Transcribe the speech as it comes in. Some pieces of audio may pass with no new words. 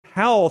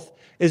health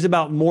is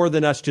about more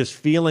than us just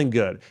feeling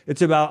good.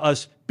 It's about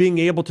us being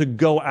able to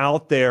go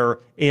out there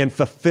and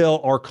fulfill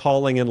our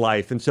calling in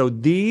life. And so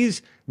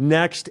these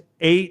next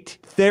 8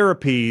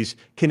 therapies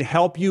can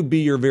help you be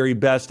your very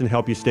best and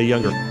help you stay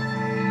younger.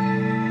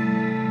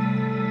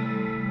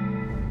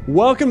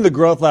 Welcome to the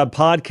Growth Lab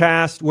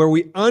podcast, where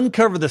we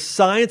uncover the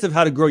science of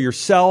how to grow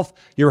yourself,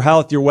 your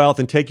health, your wealth,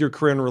 and take your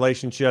career and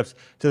relationships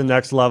to the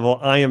next level.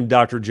 I am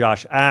Dr.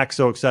 Josh Ack.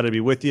 So excited to be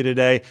with you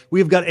today.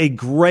 We've got a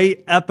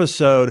great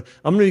episode.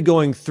 I'm going to be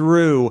going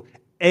through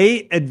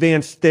 8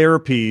 advanced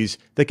therapies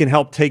that can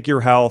help take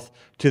your health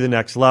to the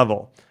next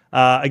level.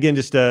 Again,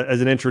 just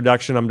as an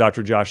introduction, I'm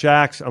Dr. Josh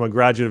Ax. I'm a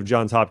graduate of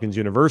Johns Hopkins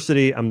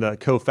University. I'm the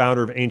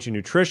co-founder of Ancient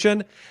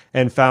Nutrition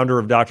and founder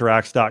of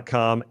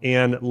drax.com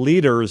and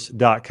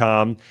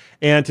leaders.com.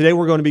 And today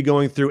we're going to be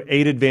going through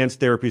 8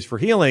 advanced therapies for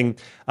healing,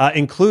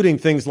 including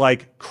things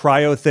like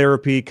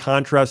cryotherapy,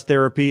 contrast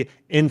therapy,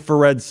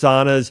 infrared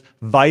saunas,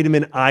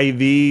 vitamin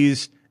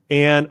IVs,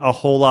 and a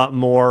whole lot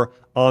more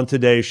on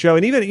today's show.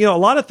 And even, a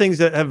lot of things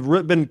that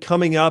have been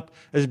coming up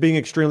as being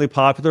extremely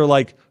popular,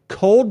 like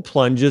cold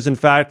plunges. In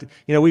fact,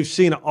 we've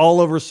seen all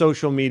over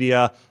social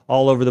media,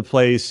 all over the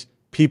place,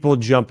 people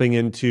jumping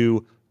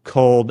into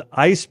cold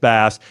ice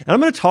baths. And I'm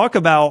going to talk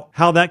about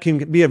how that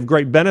can be of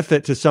great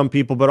benefit to some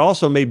people, but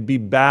also may be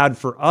bad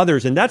for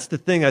others. And that's the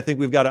thing I think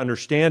we've got to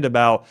understand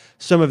about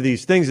some of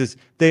these things is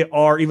they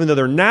are, even though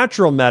they're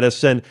natural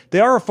medicine, they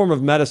are a form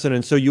of medicine.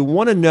 And so you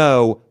want to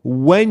know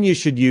when you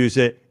should use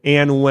it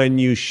and when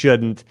you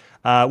shouldn't.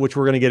 Which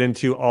we're going to get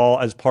into all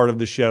as part of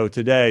the show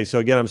today. So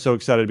again, I'm so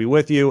excited to be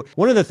with you.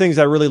 One of the things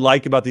I really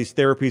like about these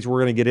therapies we're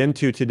going to get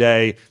into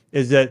today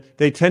is that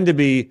they tend to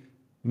be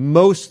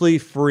mostly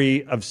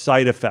free of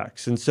side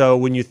effects. And so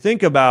when you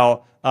think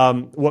about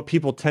what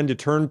people tend to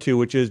turn to,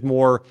 which is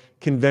more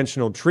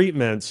conventional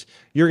treatments,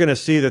 you're going to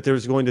see that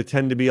there's going to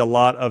tend to be a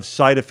lot of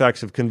side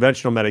effects of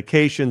conventional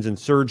medications and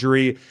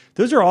surgery.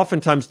 Those are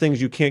oftentimes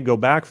things you can't go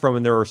back from,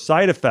 and there are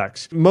side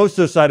effects. Most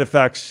of those side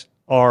effects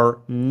are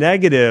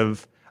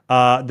negative,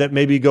 that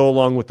maybe go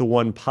along with the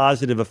one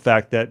positive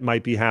effect that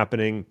might be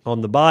happening on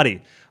the body.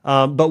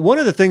 But one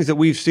of the things that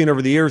we've seen over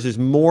the years is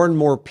more and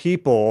more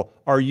people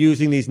are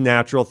using these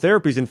natural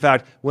therapies. In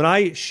fact, when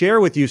I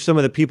share with you some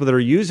of the people that are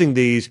using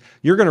these,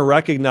 you're going to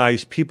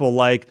recognize people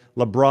like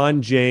LeBron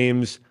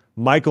James,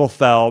 Michael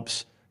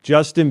Phelps,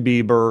 Justin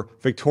Bieber,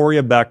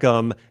 Victoria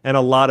Beckham, and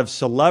a lot of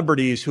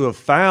celebrities who have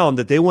found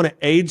that they want to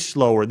age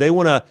slower. They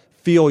want to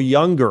feel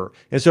younger.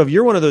 And so if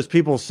you're one of those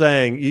people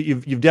saying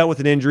you've dealt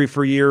with an injury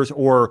for years,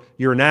 or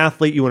you're an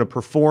athlete, you want to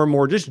perform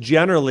more, just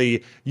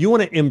generally, you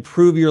want to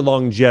improve your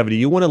longevity.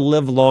 You want to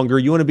live longer.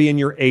 You want to be in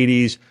your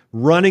 80s,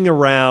 running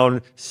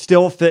around,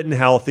 still fit and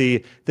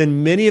healthy,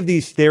 then many of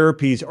these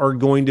therapies are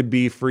going to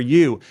be for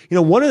you.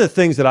 One of the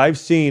things that I've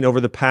seen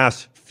over the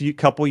past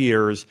couple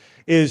years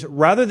is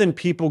rather than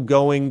people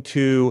going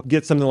to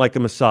get something like a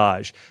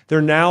massage,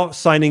 they're now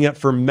signing up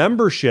for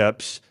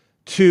memberships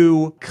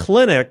to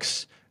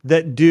clinics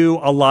that do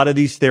a lot of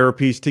these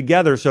therapies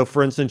together. So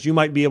for instance, you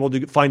might be able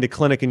to find a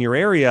clinic in your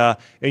area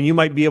and you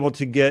might be able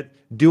to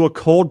do a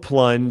cold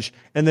plunge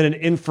and then an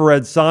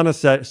infrared sauna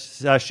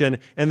session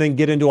and then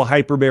get into a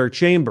hyperbaric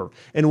chamber.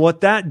 And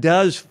what that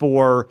does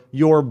for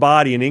your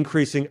body and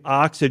increasing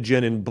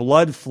oxygen and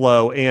blood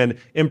flow and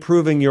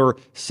improving your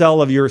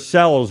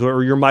cells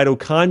or your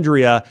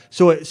mitochondria.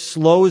 So it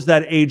slows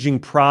that aging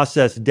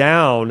process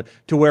down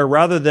to where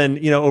rather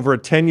than, over a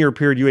 10-year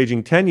period, you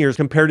aging 10 years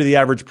compared to the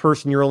average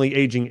person, you're only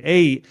aging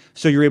 8.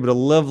 So you're able to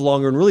live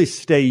longer and really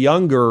stay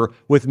younger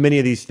with many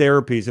of these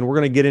therapies. And we're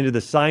going to get into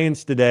the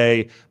science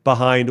today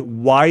behind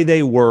why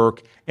they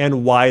work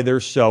and why they're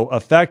so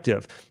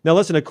effective. Now,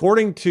 listen,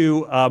 according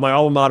to my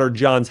alma mater,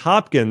 Johns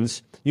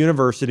Hopkins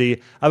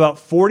University, about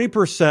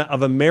 40%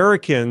 of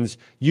Americans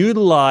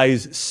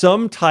utilize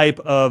some type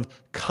of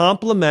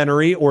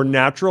complementary or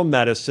natural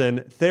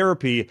medicine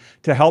therapy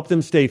to help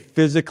them stay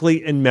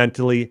physically and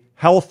mentally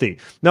healthy.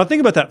 Now, think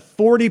about that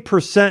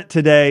 40%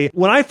 today.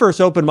 When I first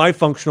opened my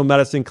functional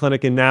medicine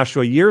clinic in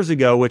Nashville years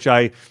ago, which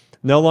I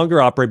no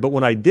longer operate, but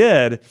when I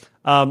did,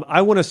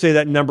 I want to say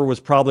that number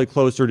was probably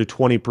closer to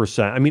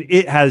 20%. I mean,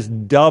 it has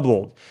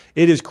doubled.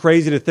 It is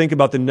crazy to think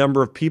about the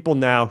number of people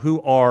now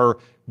who are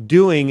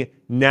doing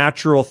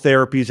natural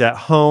therapies at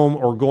home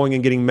or going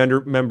and getting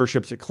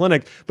memberships at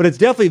clinic. But it's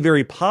definitely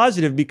very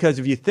positive because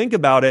if you think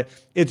about it,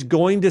 it's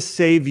going to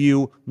save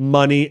you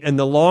money in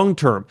the long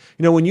term.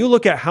 When you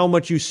look at how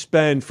much you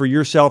spend for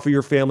yourself or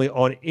your family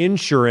on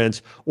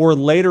insurance or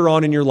later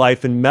on in your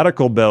life in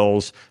medical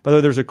bills, by the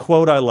way, there's a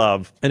quote I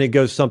love, and it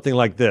goes something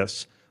like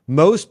this.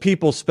 Most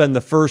people spend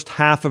the first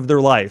half of their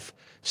life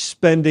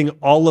spending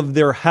all of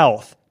their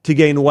health to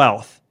gain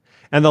wealth,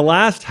 and the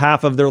last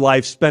half of their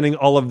life spending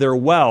all of their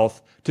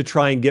wealth to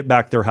try and get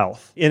back their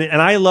health.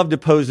 And I love to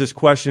pose this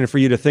question for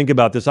you to think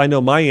about this. I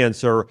know my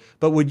answer,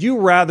 but would you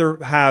rather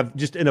have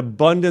just an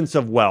abundance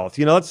of wealth?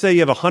 Let's say you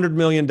have $100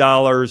 million,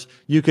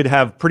 you could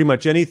have pretty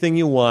much anything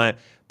you want,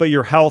 but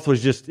your health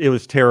was just, it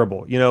was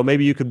terrible.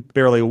 Maybe you could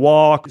barely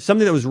walk,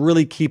 something that was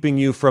really keeping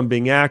you from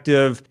being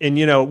active. And,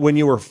 when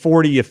you were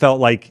 40, you felt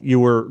like you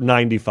were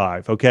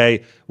 95,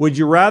 okay? Would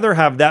you rather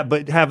have that,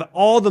 but have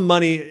all the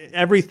money,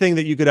 everything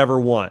that you could ever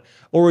want?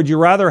 Or would you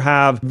rather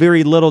have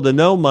very little to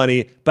no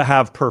money, but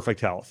have perfect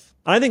health?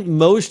 I think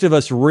most of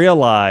us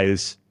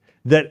realize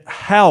that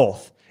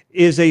health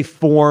is a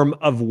form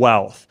of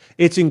wealth.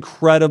 It's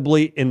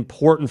incredibly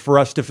important for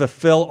us to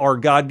fulfill our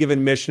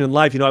God-given mission in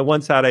life. I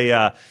once had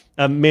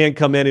a man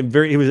come in and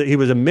he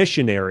was a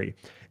missionary.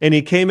 And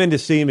he came in to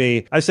see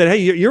me. I said, hey,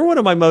 you're one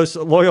of my most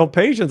loyal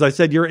patients. I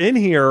said, you're in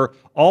here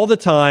all the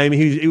time.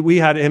 We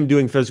had him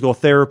doing physical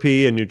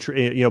therapy and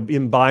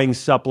in buying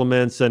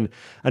supplements and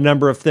a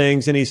number of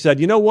things. And he said,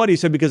 you know what? He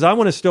said, because I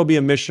want to still be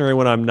a missionary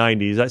when I'm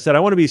 90. I said,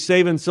 I want to be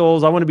saving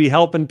souls. I want to be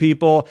helping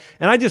people.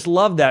 And I just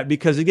love that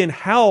because, again,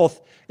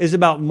 health is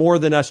about more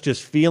than us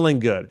just feeling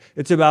good.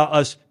 It's about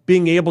us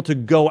being able to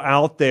go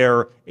out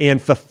there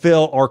and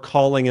fulfill our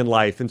calling in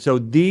life. And so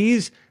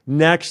these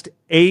next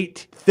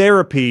 8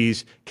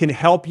 therapies can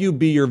help you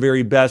be your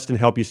very best and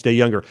help you stay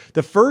younger.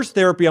 The first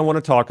therapy I want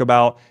to talk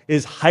about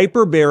is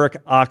hyperbaric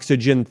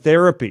oxygen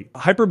therapy.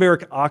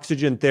 Hyperbaric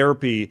oxygen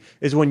therapy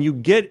is when you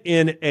get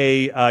in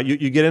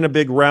you get in a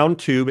big round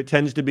tube. It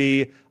tends to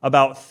be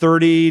about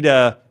 30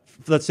 to,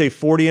 let's say,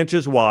 40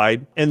 inches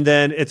wide. And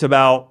then it's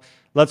about,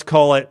 let's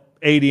call it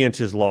 80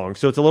 inches long.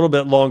 So it's a little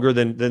bit longer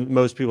than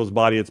most people's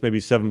body. It's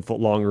maybe 7 foot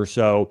long or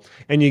so.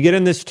 And you get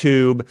in this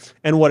tube,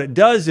 and what it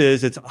does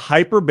is it's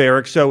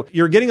hyperbaric. So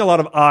you're getting a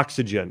lot of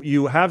oxygen.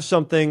 You have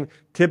something,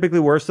 typically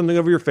wear something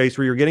over your face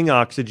where you're getting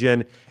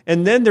oxygen,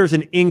 and then there's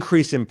an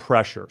increase in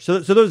pressure. So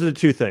those are the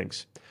two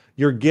things.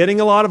 You're getting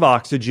a lot of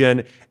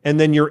oxygen, and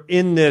then you're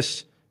in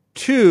this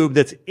tube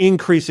that's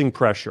increasing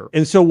pressure.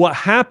 And so what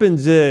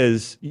happens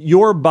is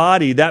your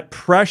body, that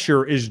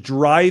pressure is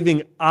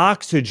driving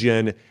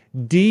oxygen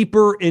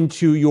deeper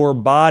into your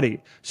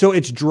body. So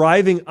it's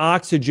driving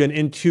oxygen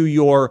into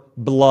your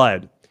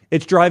blood.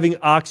 It's driving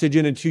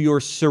oxygen into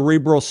your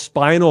cerebral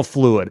spinal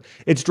fluid.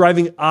 It's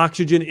driving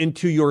oxygen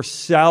into your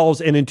cells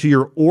and into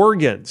your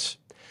organs.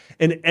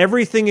 And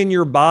everything in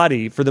your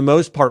body, for the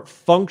most part,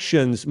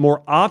 functions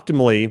more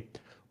optimally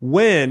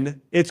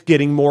when it's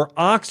getting more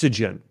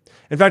oxygen.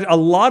 In fact, a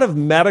lot of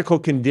medical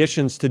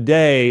conditions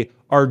today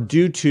are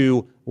due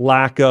to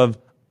lack of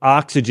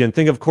oxygen.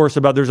 Think, of course,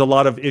 about there's a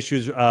lot of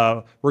issues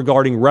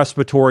regarding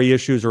respiratory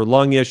issues or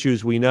lung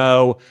issues, we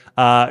know,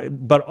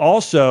 but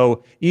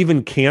also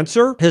even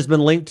cancer has been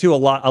linked to a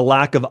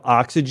lack of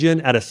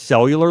oxygen at a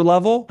cellular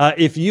level.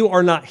 If you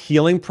are not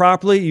healing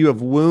properly, you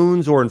have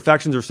wounds or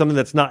infections or something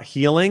that's not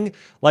healing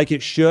like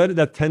it should,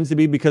 that tends to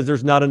be because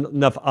there's not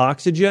enough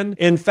oxygen.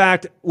 In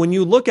fact, when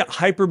you look at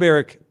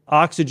hyperbaric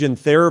oxygen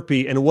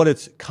therapy and what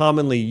it's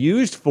commonly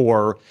used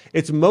for,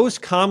 it's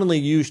most commonly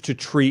used to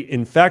treat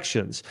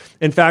infections.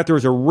 In fact, there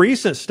was a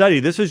recent study,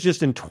 this was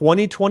just in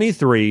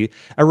 2023,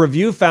 a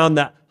review found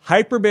that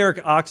hyperbaric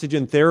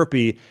oxygen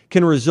therapy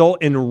can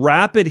result in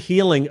rapid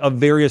healing of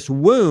various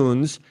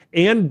wounds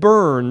and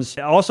burns.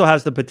 It also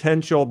has the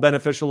potential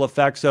beneficial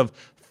effects of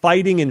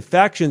fighting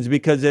infections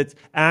because it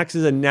acts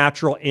as a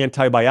natural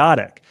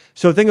antibiotic.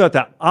 So think about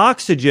that.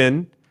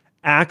 Oxygen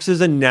acts as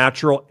a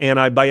natural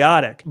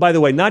antibiotic. By the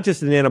way, not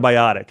just an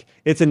antibiotic,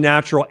 it's a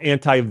natural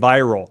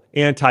antiviral,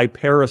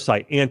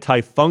 anti-parasite,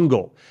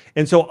 antifungal.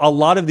 And so a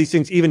lot of these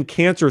things, even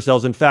cancer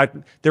cells, in fact,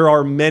 there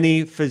are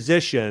many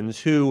physicians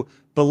who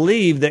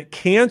believe that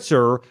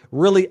cancer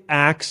really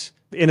acts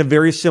in a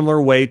very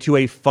similar way to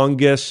a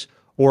fungus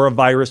or a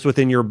virus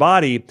within your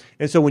body.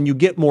 And so when you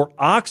get more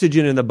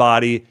oxygen in the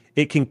body,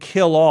 it can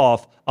kill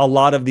off a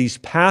lot of these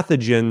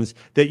pathogens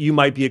that you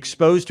might be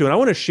exposed to. And I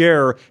want to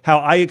share how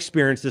I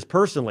experienced this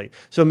personally.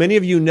 So many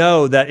of you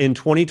know that in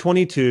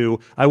 2022,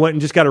 I went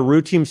and just got a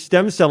routine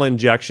stem cell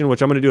injection,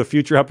 which I'm going to do a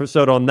future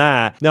episode on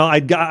that. Now,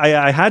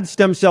 I had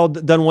stem cell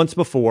done once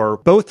before.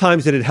 Both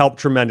times it had helped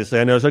tremendously.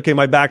 I noticed, okay,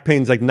 my back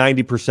pain's like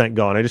 90%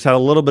 gone. I just had a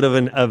little bit of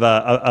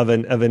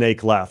an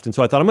ache left. And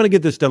so I thought, I'm going to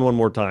get this done one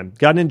more time.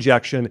 Got an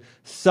injection.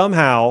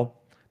 Somehow,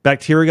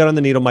 bacteria got on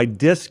the needle, my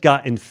disc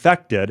got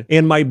infected,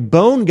 and my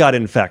bone got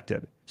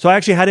infected. So I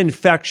actually had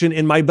infection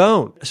in my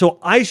bone. So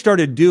I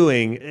started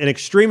doing an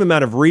extreme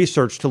amount of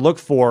research to look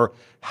for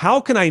how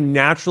can I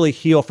naturally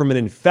heal from an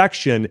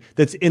infection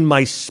that's in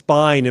my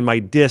spine, in my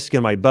disc,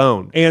 in my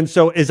bone. And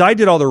so as I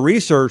did all the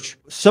research,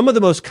 some of the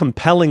most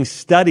compelling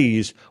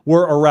studies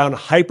were around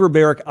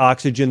hyperbaric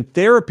oxygen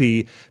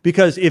therapy,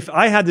 because if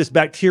I had this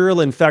bacterial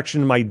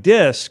infection in my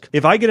disc,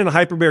 if I get in a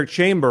hyperbaric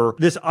chamber,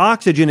 this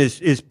oxygen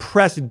is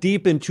pressed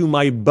deep into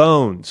my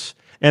bones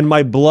and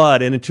my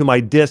blood and into my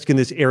disc in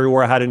this area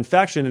where I had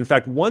infection. In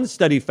fact, one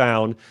study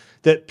found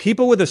that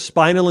people with a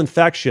spinal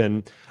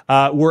infection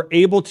were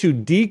able to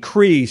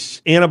decrease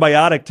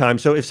antibiotic time.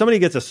 So if somebody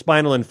gets a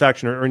spinal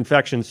infection or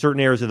infection in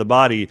certain areas of the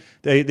body,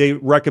 they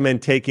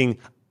recommend taking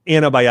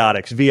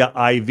antibiotics via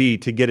IV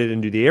to get it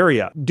into the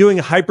area. Doing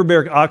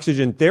hyperbaric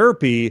oxygen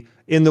therapy,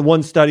 in the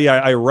one study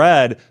I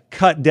read,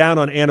 cut down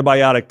on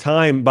antibiotic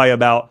time by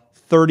about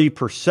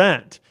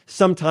 30%.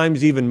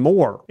 sometimes even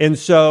more. And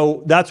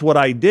so that's what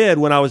I did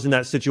when I was in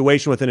that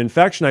situation with an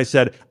infection. I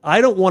said,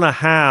 I don't want to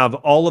have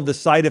all of the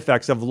side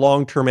effects of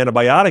long-term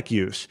antibiotic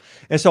use.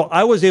 And so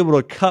I was able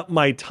to cut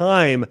my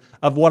time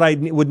of what I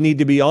would need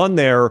to be on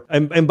there.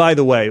 And by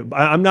the way,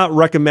 I'm not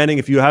recommending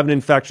if you have an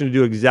infection to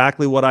do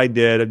exactly what I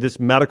did, this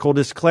medical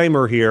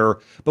disclaimer here.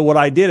 But what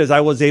I did is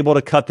I was able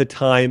to cut the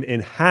time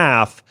in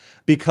half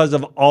because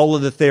of all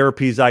of the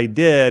therapies I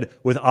did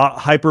with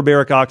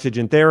hyperbaric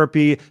oxygen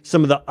therapy,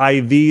 some of the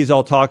IVs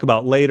I'll talk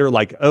about later,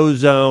 like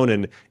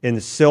ozone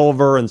and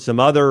silver and some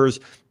others.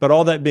 But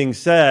all that being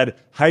said,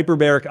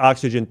 hyperbaric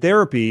oxygen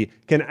therapy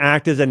can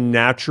act as a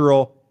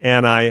natural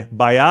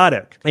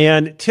antibiotic.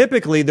 And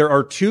typically there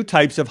are two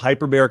types of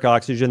hyperbaric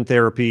oxygen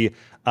therapy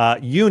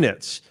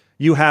units.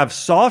 You have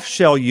soft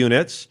shell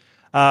units,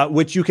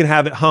 which you can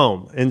have at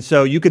home. And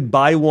so you could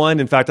buy one.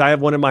 In fact, I have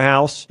one in my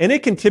house, and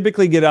it can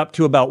typically get up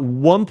to about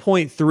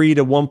 1.3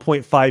 to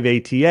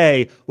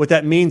 1.5 ATA. What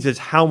that means is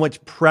how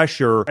much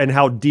pressure and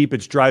how deep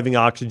it's driving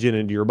oxygen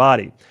into your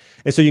body.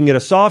 And so you can get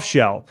a soft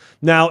shell.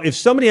 Now, if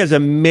somebody has a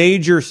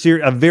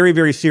very,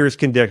 very serious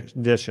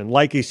condition,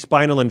 like a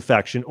spinal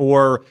infection,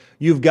 or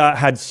you've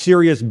had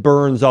serious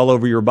burns all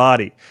over your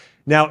body,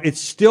 now, it's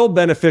still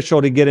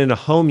beneficial to get in a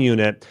home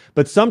unit,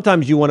 but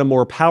sometimes you want a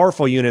more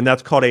powerful unit, and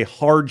that's called a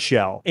hard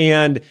shell,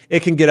 and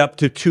it can get up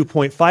to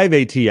 2.5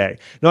 ATA.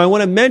 Now, I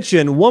want to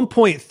mention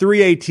 1.3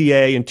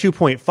 ATA and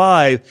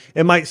 2.5,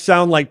 it might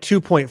sound like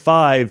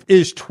 2.5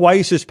 is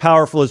twice as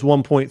powerful as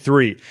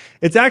 1.3.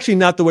 It's actually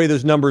not the way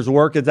those numbers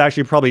work. It's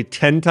actually probably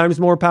 10 times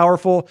more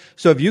powerful.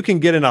 So if you can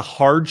get in a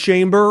hard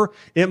chamber,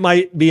 it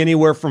might be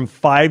anywhere from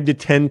 5 to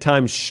 10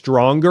 times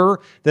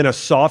stronger than a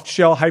soft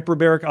shell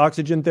hyperbaric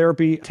oxygen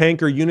therapy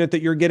tank or unit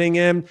that you're getting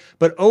in.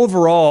 But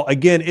overall,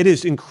 again, it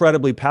is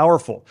incredibly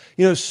powerful.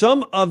 You know,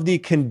 some of the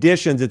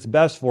conditions it's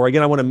best for,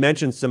 again, I want to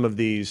mention some of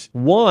these.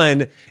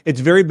 One, it's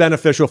very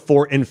beneficial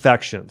for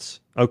infections.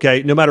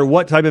 Okay, no matter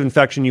what type of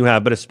infection you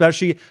have, but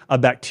especially a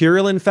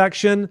bacterial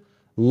infection,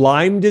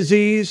 Lyme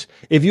disease,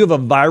 if you have a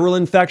viral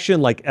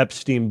infection like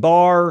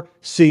Epstein-Barr,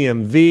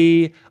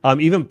 CMV,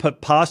 even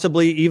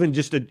possibly even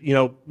just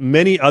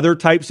many other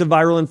types of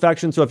viral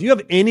infections. So if you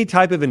have any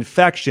type of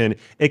infection,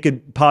 it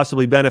could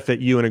possibly benefit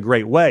you in a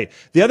great way.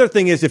 The other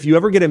thing is if you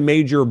ever get a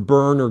major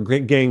burn or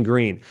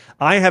gangrene.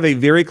 I have a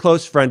very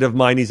close friend of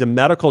mine. He's a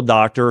medical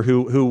doctor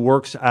who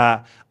works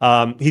at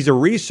he's a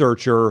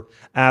researcher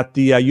at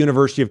the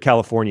University of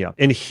California.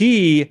 And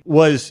he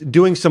was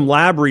doing some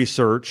lab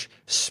research,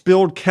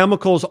 spilled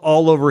chemicals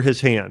all over his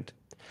hand.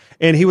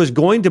 And he was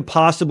going to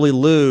possibly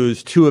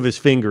lose 2 of his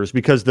fingers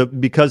because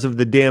of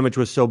the damage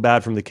was so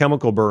bad from the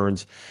chemical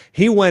burns.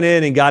 He went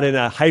in and got in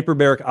a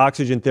hyperbaric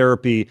oxygen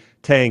therapy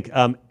tank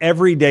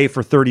every day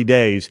for 30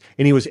 days,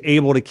 and he was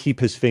able to keep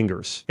his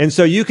fingers. And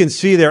so you can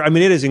see there, I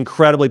mean, it is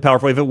incredibly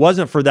powerful. If it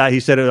wasn't for that, he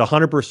said it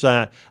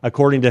 100%,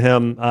 according to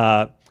him,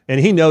 and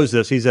he knows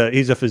this. He's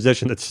a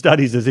physician that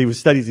studies this. He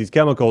studies these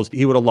chemicals.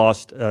 He would have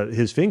lost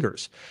his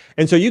fingers.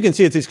 And so you can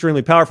see it's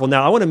extremely powerful.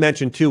 Now, I want to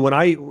mention too, when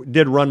I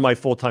did run my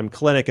full-time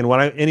clinic, and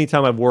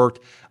anytime I've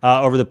worked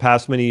over the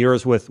past many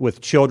years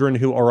with children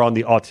who are on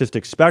the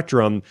autistic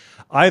spectrum,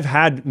 I've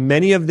had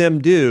many of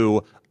them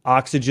do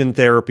oxygen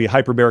therapy,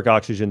 hyperbaric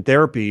oxygen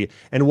therapy.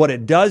 And what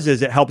it does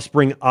is it helps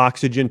bring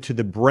oxygen to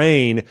the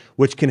brain,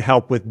 which can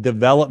help with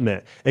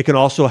development. It can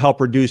also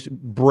help reduce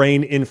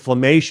brain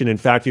inflammation. In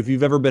fact, if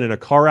you've ever been in a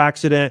car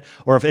accident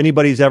or if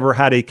anybody's ever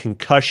had a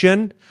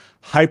concussion,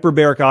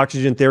 hyperbaric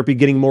oxygen therapy,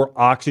 getting more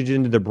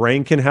oxygen to the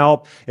brain can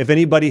help. If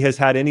anybody has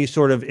had any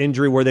sort of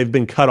injury where they've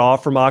been cut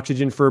off from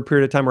oxygen for a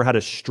period of time or had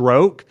a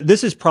stroke,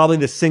 this is probably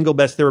the single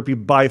best therapy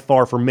by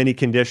far for many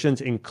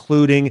conditions,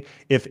 including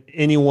if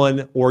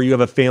anyone or you have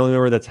a family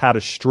member that's had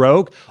a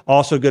stroke.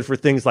 Also good for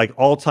things like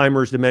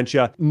Alzheimer's,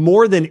 dementia.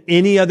 More than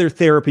any other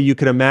therapy you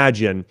can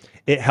imagine,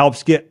 it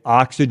helps get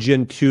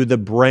oxygen to the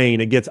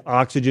brain. It gets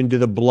oxygen to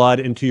the blood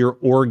and to your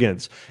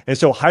organs. And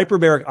so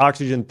hyperbaric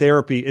oxygen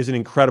therapy is an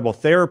incredible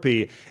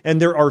therapy. And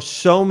there are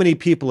so many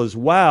people as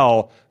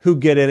well who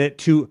get in it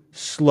to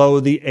slow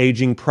the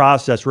aging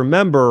process.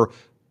 Remember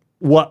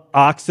what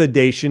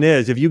oxidation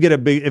is. If you get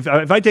if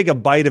I take a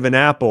bite of an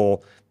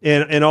apple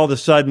and all of a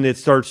sudden it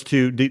starts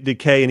to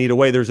decay and eat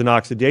away, there's an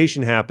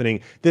oxidation happening.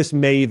 This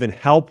may even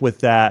help with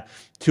that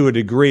to a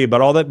degree.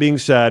 But all that being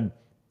said,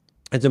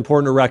 it's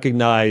important to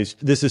recognize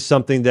this is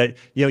something that,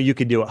 you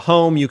can do at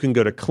home. You can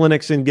go to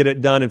clinics and get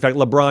it done. In fact,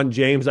 LeBron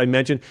James, I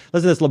mentioned,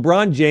 listen to this,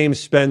 LeBron James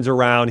spends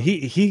around,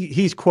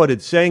 he's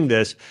quoted saying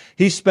this,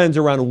 he spends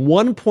around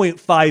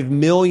 $1.5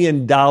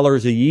 million a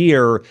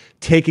year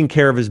taking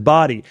care of his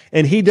body.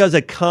 And he does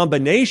a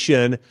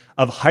combination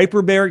of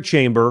hyperbaric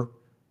chamber,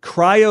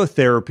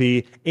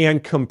 cryotherapy,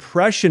 and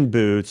compression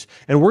boots.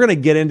 And we're going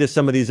to get into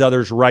some of these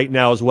others right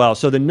now as well.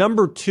 So the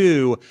number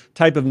 2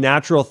 type of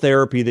natural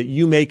therapy that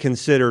you may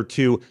consider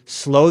to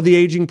slow the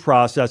aging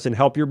process and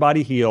help your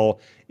body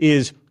heal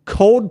is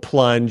cold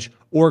plunge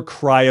or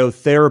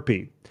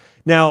cryotherapy.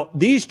 Now,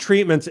 these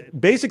treatments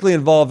basically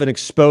involve an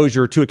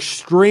exposure to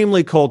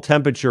extremely cold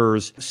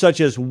temperatures,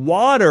 such as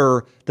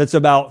water that's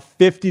about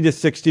 50 to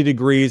 60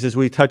 degrees, as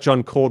we touch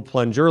on cold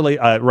plunge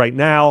right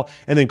now.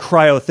 And then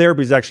cryotherapy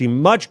is actually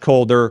much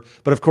colder.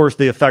 But of course,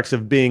 the effects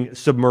of being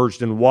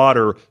submerged in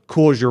water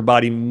cools your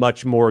body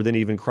much more than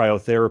even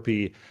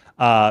cryotherapy.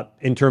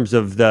 In terms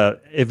of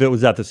if it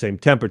was at the same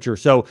temperature.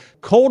 So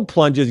cold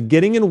plunges,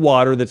 getting in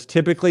water that's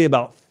typically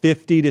about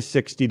 50 to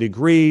 60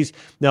 degrees.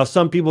 Now,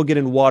 some people get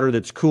in water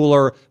that's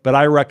cooler, but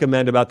I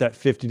recommend about that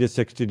 50 to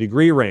 60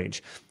 degree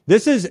range.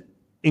 This is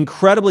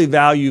incredibly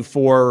valuable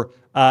for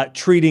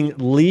treating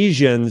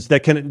lesions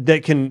that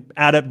can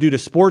add up due to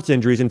sports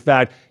injuries. In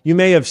fact, you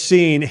may have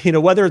seen,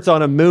 whether it's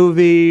on a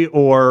movie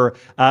or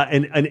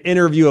an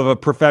interview of a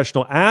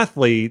professional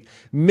athlete,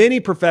 many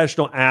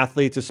professional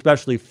athletes,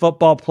 especially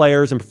football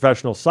players and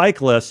professional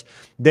cyclists,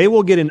 they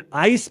will get an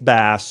ice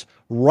bath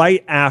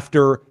right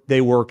after they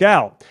work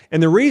out.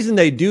 And the reason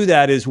they do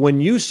that is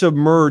when you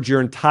submerge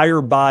your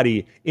entire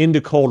body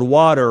into cold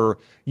water,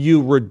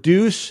 you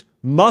reduce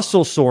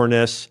muscle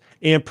soreness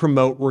and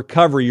promote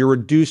recovery. You're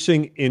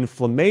reducing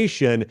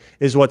inflammation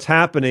is what's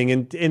happening.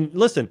 And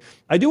listen,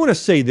 I do want to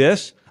say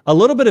this. A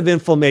little bit of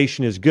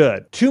inflammation is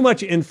good. Too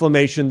much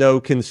inflammation,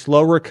 though, can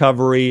slow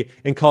recovery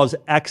and cause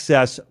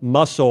excess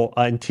muscle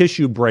and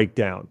tissue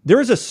breakdown. There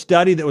is a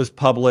study that was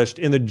published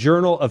in the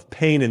Journal of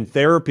Pain and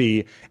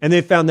Therapy, and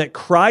they found that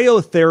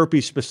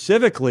cryotherapy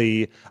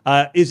specifically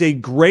is a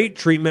great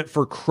treatment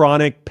for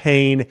chronic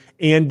pain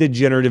and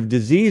degenerative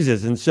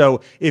diseases. And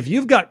so if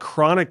you've got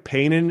chronic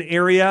pain in an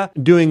area,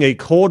 doing a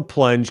cold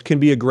plunge can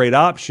be a great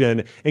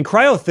option. And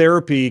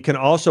cryotherapy can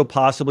also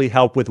possibly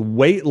help with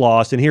weight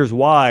loss. And here's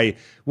why.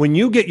 When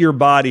you get your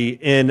body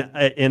in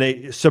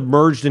a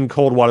submerged in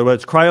cold water, whether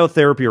it's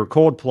cryotherapy or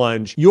cold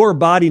plunge, your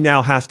body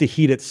now has to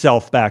heat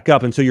itself back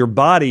up. And so your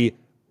body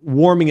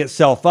warming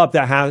itself up,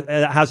 that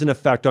has an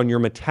effect on your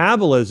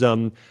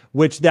metabolism,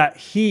 which that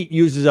heat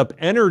uses up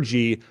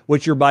energy,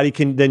 which your body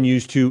can then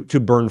use to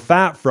burn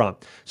fat from.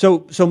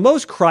 So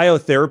most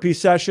cryotherapy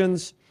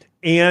sessions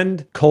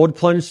and cold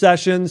plunge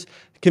sessions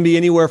can be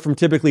anywhere from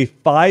typically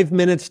 5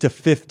 minutes to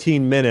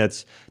 15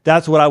 minutes.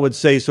 That's what I would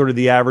say sort of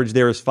the average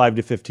there is 5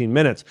 to 15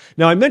 minutes.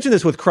 Now, I mentioned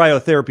this with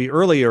cryotherapy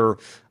earlier.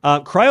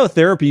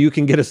 Cryotherapy, you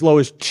can get as low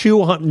as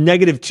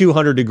negative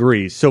 200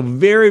 degrees. So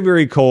very,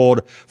 very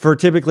cold for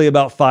typically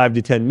about 5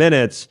 to 10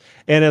 minutes.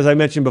 And as I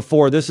mentioned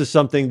before, this is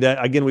something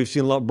that, again, we've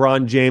seen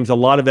LeBron James, a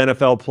lot of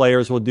NFL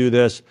players will do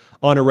this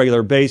on a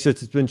regular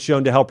basis. It's been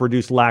shown to help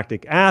reduce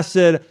lactic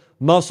acid,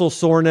 muscle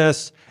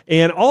soreness,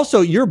 and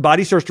also your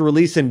body starts to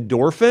release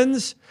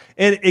endorphins,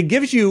 and it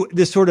gives you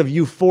this sort of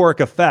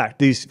euphoric effect,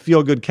 these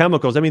feel-good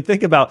chemicals. I mean,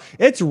 think about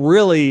it's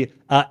really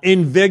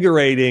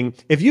invigorating.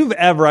 If you've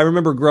ever, I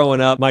remember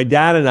growing up, my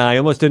dad and I,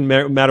 almost didn't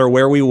matter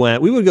where we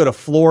went, we would go to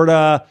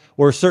Florida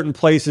or certain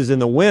places in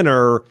the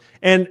winter,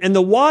 and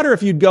the water,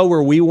 if you'd go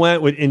where we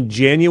went in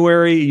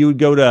January, you would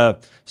go to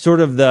sort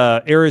of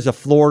the areas of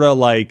Florida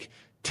like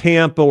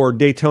Tampa or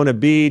Daytona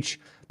Beach.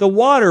 The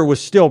water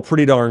was still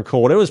pretty darn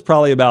cold. It was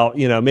probably about,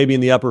 maybe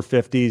in the upper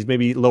 50s,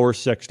 maybe lower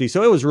 60s.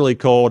 So it was really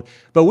cold,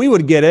 but we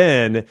would get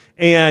in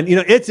and,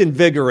 it's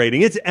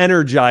invigorating. It's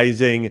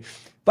energizing.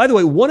 By the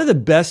way, one of the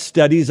best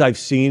studies I've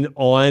seen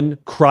on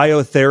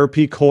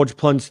cryotherapy, cold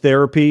plunge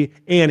therapy,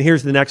 and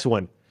here's the next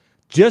one.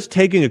 Just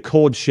taking a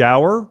cold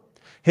shower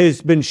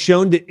has been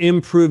shown to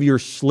improve your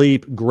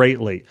sleep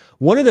greatly.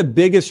 One of the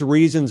biggest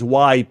reasons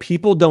why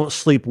people don't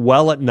sleep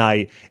well at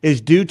night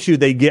is due to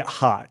they get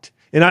hot.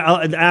 And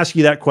I'll ask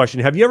you that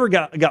question. Have you ever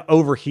got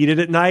overheated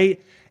at night?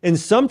 And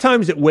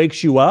sometimes it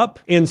wakes you up,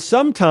 and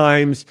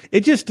sometimes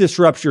it just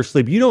disrupts your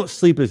sleep. You don't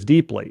sleep as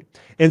deeply.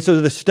 And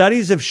so the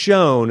studies have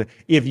shown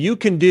if you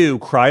can do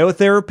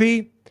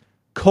cryotherapy,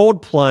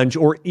 cold plunge,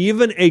 or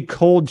even a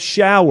cold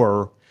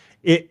shower,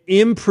 it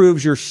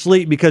improves your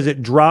sleep because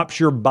it drops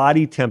your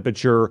body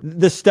temperature.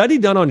 The study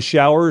done on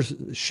showers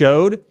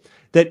showed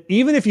that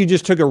even if you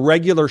just took a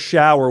regular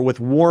shower with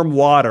warm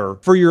water,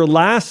 for your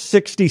last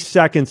 60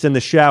 seconds in the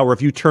shower,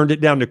 if you turned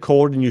it down to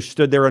cold and you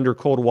stood there under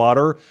cold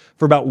water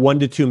for about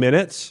 1 to 2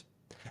 minutes,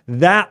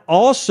 that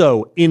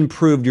also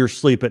improved your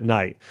sleep at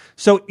night.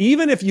 So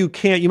even if you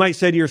can't, you might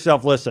say to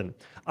yourself, listen,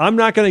 I'm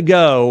not going to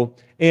go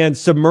and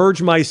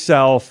submerge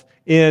myself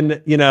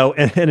in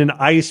an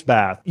ice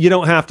bath. You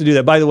don't have to do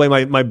that. By the way,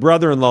 my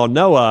brother-in-law,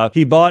 Noah,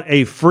 he bought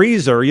a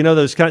freezer,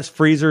 those kinds of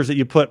freezers that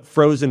you put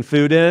frozen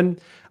food in.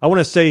 I want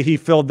to say he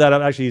filled that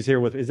up. Actually, he's here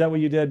with, is that what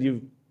you did?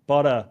 You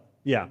bought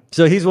yeah.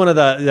 So he's one of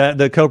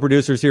the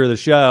co-producers here of the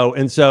show.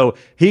 And so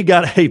he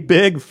got a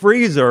big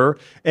freezer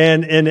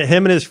and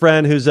him and his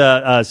friend, who's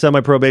a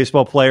semi-pro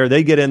baseball player,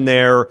 they get in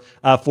there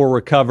for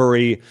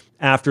recovery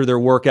after their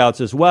workouts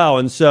as well.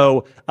 And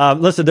so,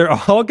 listen, there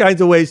are all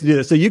kinds of ways to do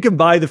this. So you can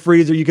buy the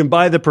freezer, you can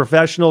buy the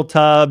professional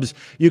tubs,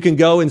 you can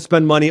go and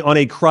spend money on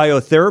a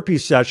cryotherapy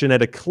session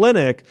at a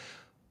clinic.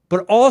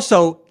 But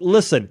also,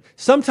 listen,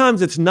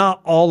 sometimes it's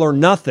not all or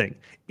nothing.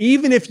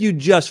 Even if you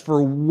just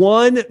for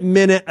 1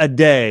 minute a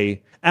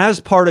day as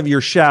part of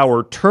your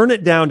shower, turn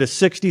it down to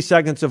 60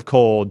 seconds of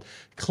cold.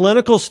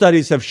 Clinical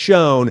studies have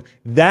shown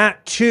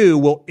that too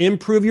will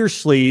improve your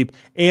sleep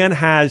and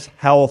has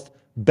health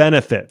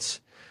benefits.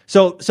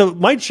 So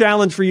my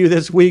challenge for you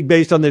this week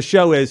based on this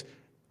show is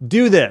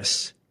do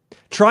this.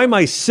 Try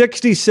my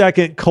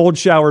 60-second cold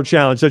shower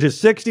challenge. So just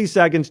 60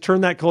 seconds,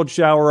 turn that cold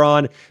shower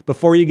on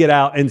before you get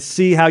out and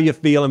see how you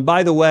feel. And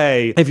by the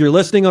way, if you're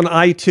listening on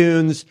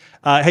iTunes,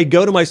 hey,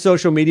 go to my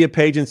social media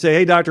page and say,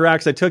 hey, Dr.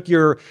 Axe, I took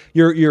your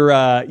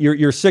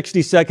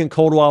 60-second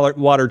cold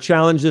water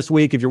challenge this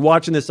week. If you're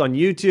watching this on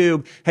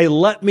YouTube, hey,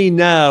 let me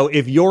know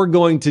if you're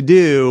going to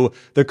do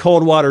the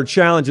cold water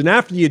challenge. And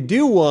after you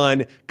do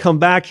one, come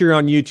back here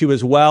on YouTube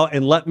as well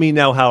and let me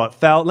know how it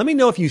felt. Let me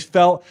know if you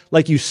felt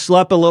like you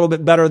slept a little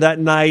bit better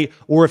that night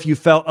or if you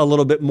felt a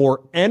little bit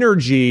more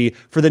energy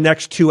for the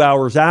next 2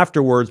 hours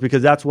afterwards,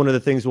 because that's one of the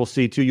things we'll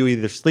see too. You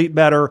either sleep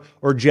better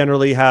or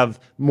generally have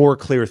more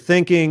clear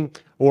thinking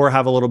or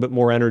have a little bit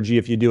more energy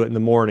if you do it in the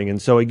morning.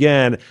 And so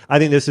again, I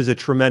think this is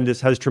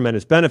has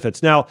tremendous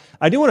benefits. Now,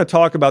 I do want to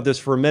talk about this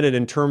for a minute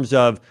in terms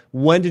of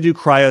when to do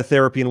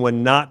cryotherapy and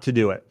when not to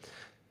do it.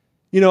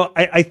 You know,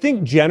 I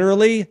think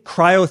generally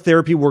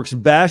cryotherapy works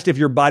best if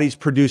your body's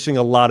producing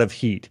a lot of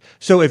heat.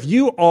 So if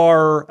you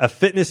are a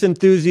fitness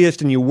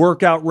enthusiast and you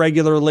work out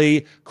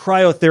regularly,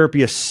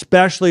 cryotherapy,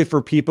 especially for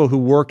people who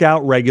work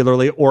out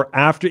regularly or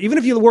after, even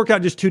if you work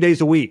out just 2 days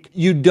a week,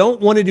 you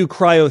don't want to do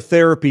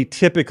cryotherapy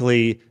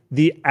typically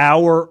the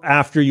hour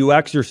after you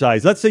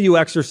exercise. Let's say you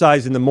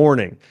exercise in the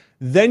morning.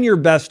 Then you're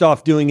best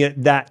off doing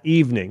it that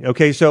evening.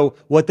 Okay, so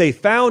what they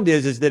found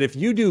is that if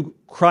you do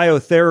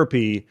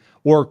cryotherapy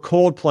or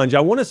cold plunge, I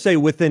want to say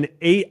within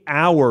 8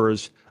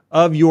 hours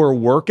of your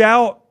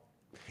workout,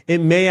 it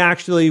may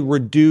actually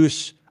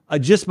reduce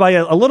just by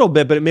a little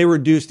bit, but it may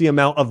reduce the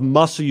amount of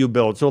muscle you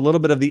build. So a little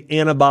bit of the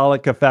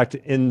anabolic effect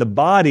in the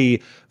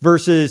body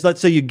versus, let's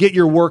say you get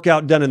your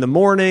workout done in the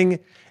morning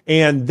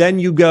and then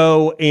you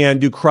go and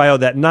do cryo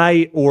that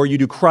night, or you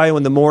do cryo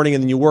in the morning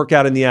and then you work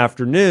out in the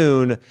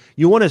afternoon.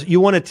 You want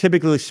to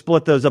typically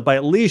split those up by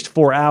at least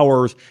 4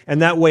 hours,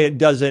 and that way it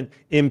doesn't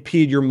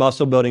impede your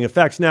muscle building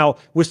effects. Now,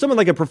 with someone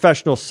like a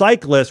professional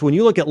cyclist, when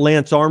you look at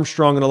Lance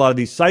Armstrong and a lot of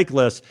these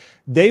cyclists,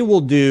 they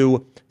will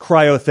do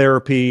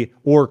cryotherapy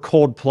or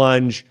cold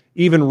plunge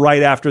even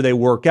right after they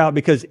work out,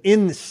 because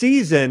in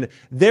season,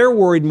 they're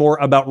worried more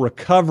about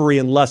recovery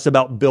and less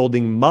about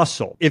building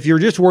muscle. If you're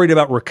just worried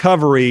about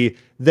recovery,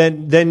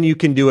 then you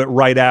can do it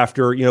right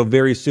after,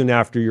 very soon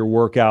after your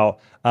workout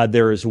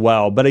there as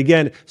well. But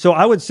again, so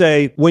I would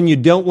say when you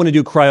don't want to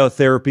do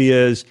cryotherapy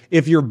is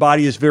if your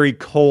body is very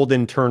cold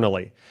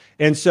internally.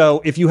 And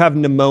so if you have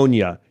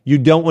pneumonia, you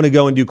don't want to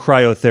go and do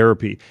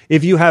cryotherapy.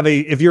 If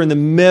you're in the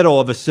middle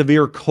of a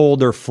severe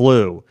cold or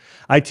flu,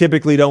 I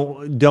typically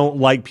don't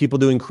like people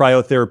doing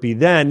cryotherapy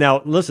then.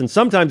 Now, listen,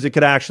 sometimes it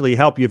could actually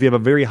help you if you have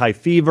a very high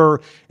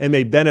fever and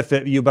may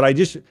benefit you, but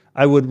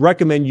I would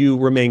recommend you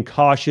remain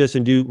cautious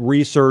and do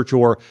research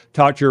or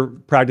talk to your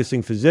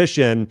practicing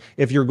physician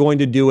if you're going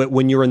to do it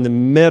when you're in the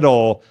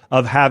middle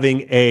of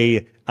having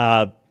a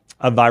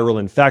viral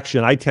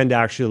infection. I tend to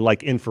actually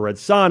like infrared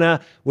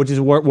sauna, which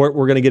is what we're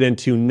going to get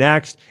into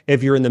next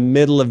if you're in the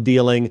middle of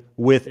dealing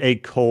with a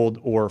cold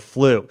or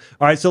flu.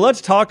 All right, so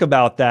let's talk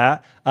about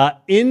that.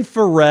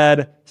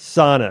 Infrared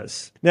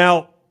saunas.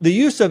 Now, the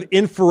use of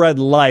infrared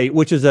light,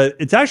 which is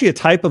it's actually a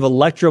type of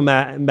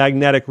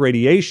electromagnetic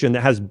radiation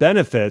that has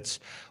benefits.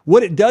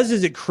 What it does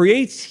is it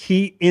creates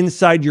heat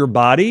inside your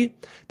body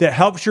that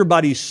helps your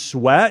body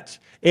sweat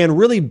and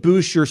really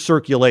boost your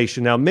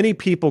circulation. Now, many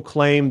people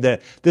claim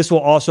that this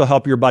will also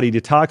help your body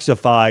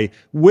detoxify,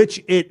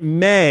 which it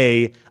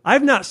may.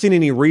 I've not seen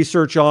any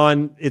research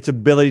on its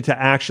ability to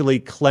actually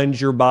cleanse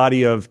your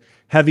body of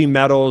heavy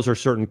metals or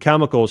certain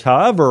chemicals.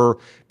 However,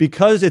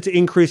 because it's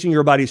increasing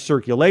your body's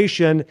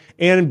circulation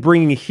and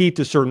bringing heat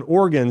to certain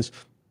organs,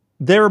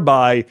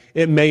 thereby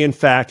it may in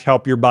fact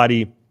help your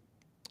body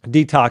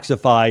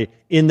detoxify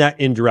in that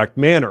indirect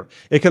manner.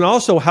 It can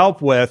also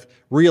help with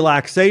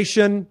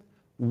relaxation,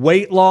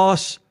 weight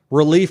loss,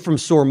 relief from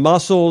sore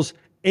muscles,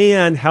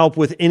 and help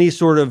with any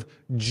sort of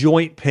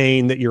joint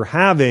pain that you're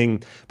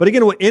having. But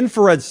again, what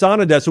infrared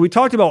sauna does, so we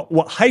talked about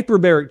what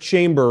hyperbaric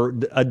chamber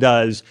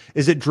does,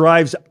 is it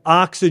drives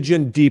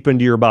oxygen deep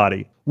into your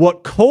body.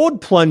 What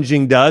cold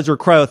plunging does, or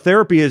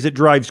cryotherapy, is it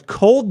drives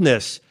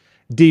coldness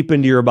deep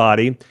into your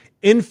body.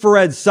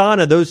 Infrared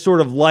sauna, those sort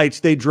of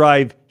lights, they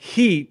drive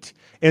heat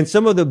and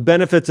some of the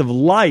benefits of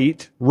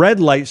light,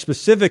 red light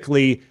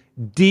specifically,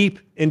 deep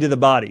into the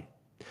body.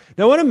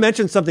 Now, I want to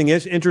mention something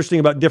interesting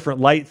about different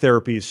light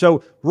therapies.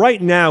 So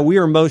right now, we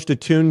are most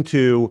attuned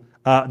to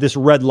this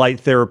red light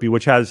therapy,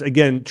 which has,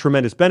 again,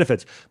 tremendous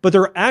benefits. But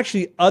there are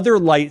actually other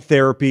light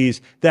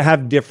therapies that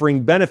have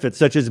differing benefits,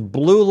 such as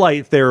blue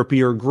light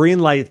therapy or green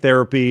light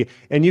therapy.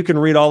 And you can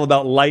read all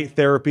about light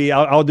therapy.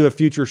 I'll do a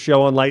future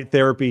show on light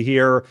therapy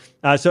here.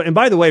 And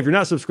by the way, if you're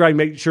not subscribed,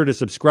 make sure to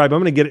subscribe. I'm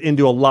going to get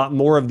into a lot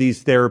more of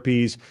these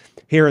therapies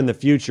here in the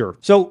future.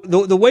 So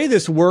the way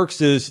this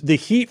works is the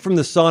heat from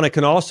the sauna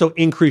can also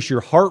increase your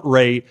heart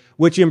rate,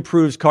 which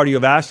improves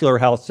cardiovascular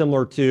health,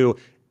 similar to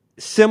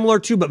similar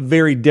to, but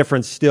very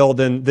different still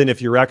than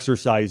if you're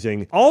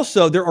exercising.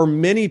 Also, there are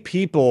many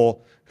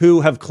people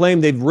who have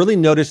claimed they've really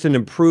noticed an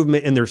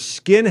improvement in their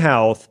skin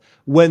health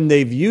when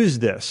they've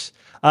used this.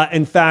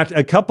 In fact,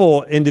 a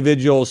couple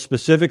individuals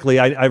specifically,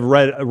 I've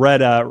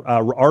read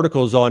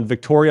articles on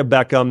Victoria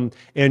Beckham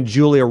and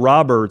Julia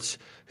Roberts,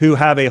 who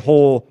have a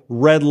whole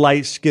red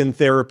light skin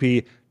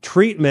therapy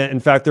treatment. In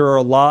fact, there are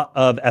a lot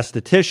of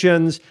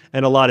estheticians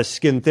and a lot of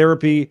skin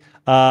therapy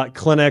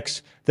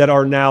clinics that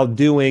are now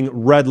doing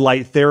red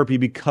light therapy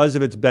because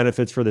of its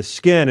benefits for the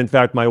skin. In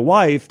fact, my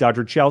wife,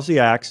 Dr. Chelsea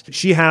Axe,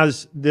 she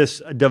has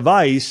this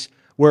device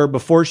where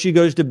before she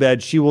goes to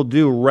bed, she will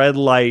do red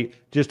light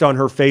just on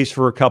her face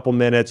for a couple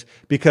minutes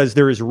because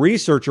there is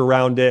research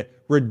around it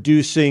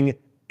reducing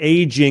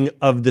aging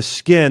of the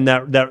skin,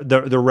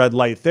 the red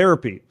light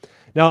therapy.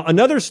 Now,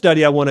 another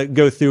study I want to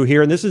go through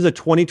here, and this is a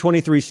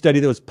 2023 study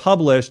that was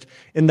published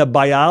in the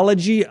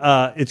biology,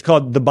 it's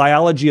called The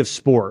Biology of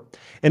Sport.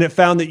 And it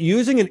found that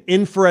using an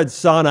infrared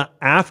sauna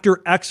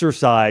after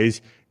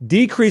exercise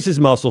decreases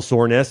muscle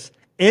soreness,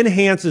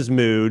 enhances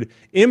mood,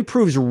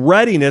 improves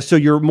readiness, so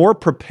you're more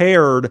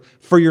prepared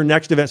for your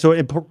next event. So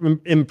it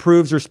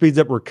improves or speeds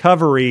up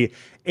recovery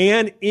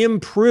and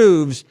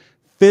improves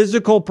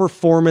physical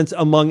performance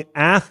among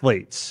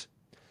athletes.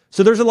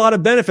 So there's a lot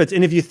of benefits.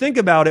 And if you think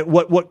about it,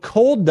 what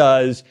cold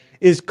does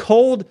is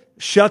cold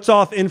shuts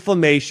off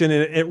inflammation,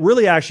 and it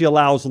really actually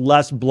allows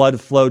less blood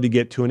flow to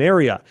get to an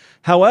area.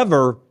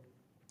 However,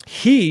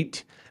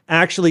 heat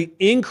actually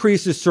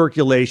increases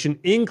circulation,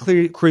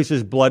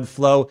 increases blood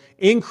flow,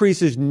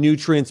 increases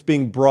nutrients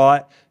being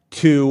brought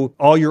to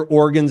all your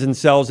organs and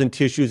cells and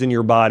tissues in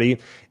your body.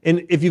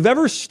 And if you've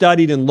ever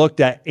studied and looked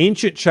at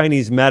ancient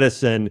Chinese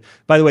medicine,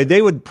 by the way,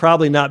 they would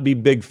probably not be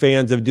big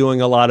fans of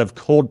doing a lot of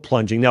cold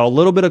plunging. Now, a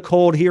little bit of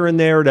cold here and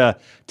there to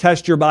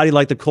test your body,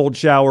 like the cold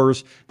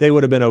showers, they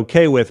would have been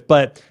okay with.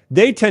 But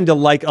they tend to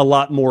like a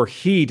lot more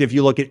heat if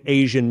you look at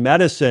Asian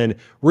medicine.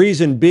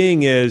 Reason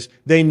being is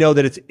they know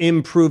that it's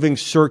improving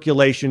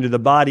circulation to the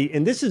body.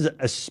 And this is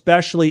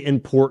especially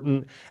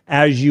important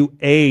as you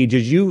age,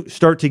 as you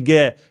start to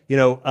get,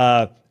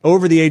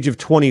 over the age of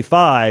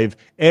 25,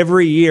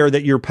 every year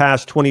that you're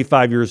past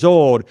 25 years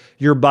old,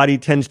 your body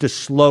tends to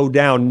slow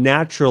down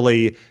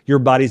naturally, your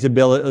body's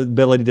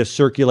ability to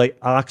circulate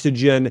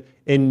oxygen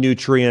and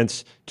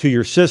nutrients to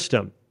your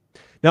system.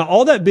 Now,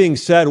 all that being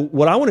said,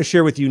 what I want to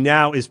share with you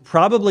now is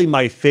probably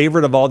my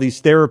favorite of all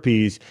these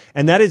therapies,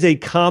 and that is a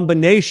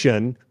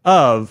combination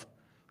of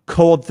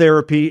cold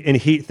therapy and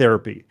heat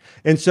therapy.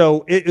 And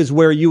so it is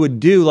where you would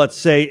do, let's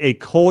say, a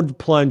cold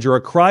plunge or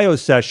a cryo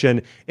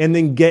session and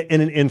then get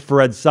in an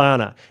infrared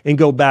sauna and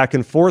go back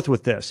and forth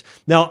with this.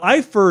 Now,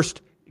 I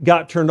first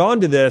got turned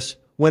on to this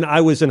when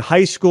I was in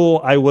high school.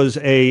 I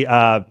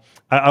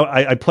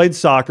played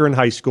soccer in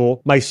high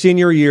school. My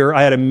senior year,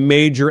 I had a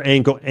major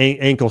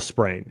ankle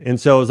sprain.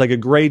 And so it was like a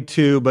grade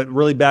 2, but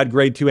really bad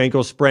grade 2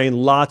 ankle sprain,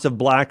 lots of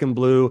black and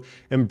blue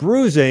and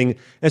bruising.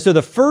 And so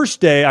the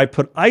first day I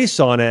put ice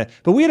on it,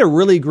 but we had a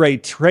really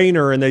great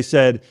trainer, and they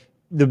said,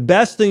 the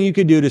best thing you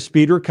could do to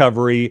speed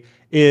recovery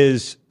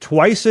is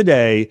twice a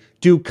day,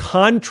 do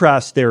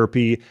contrast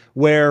therapy,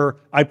 where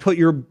I put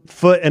your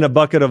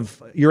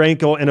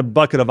ankle in a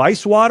bucket of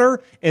ice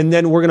water, and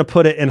then we're going to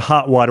put it in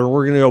hot water.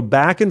 We're going to go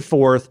back and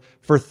forth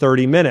for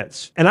 30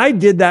 minutes. And I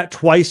did that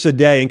twice a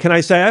day. And can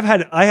I say,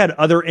 I had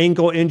other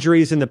ankle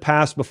injuries in the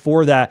past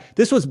before that.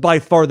 This was by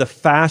far the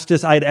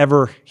fastest I'd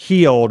ever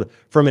healed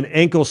from an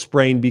ankle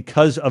sprain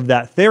because of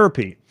that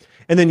therapy.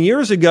 And then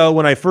years ago,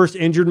 when I first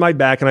injured my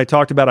back, and I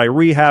talked about I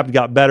rehabbed,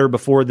 got better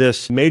before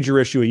this major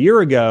issue a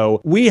year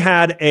ago, we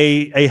had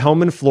a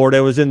home in Florida.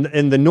 It was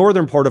in the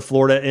northern part of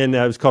Florida, and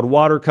it was called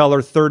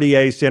Watercolor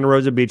 30A, Santa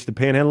Rosa Beach, the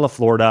Panhandle of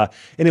Florida.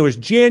 And it was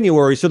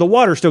January, so the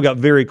water still got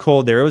very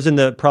cold there. It was in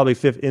the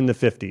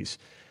 50s.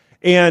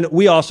 And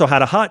we also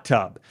had a hot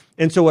tub.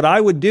 And so what I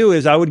would do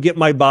is I would get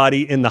my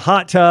body in the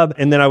hot tub,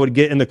 and then I would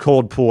get in the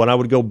cold pool, and I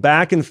would go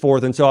back and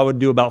forth. And so I would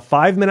do about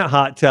 5-minute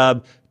hot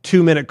tub,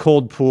 2-minute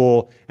cold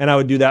pool, and I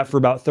would do that for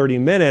about 30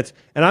 minutes.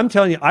 And I'm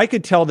telling you, I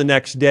could tell the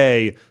next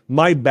day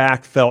my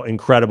back felt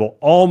incredible.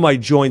 All my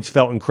joints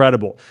felt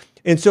incredible.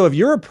 And so if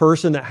you're a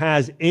person that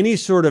has any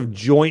sort of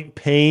joint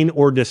pain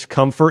or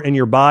discomfort in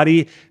your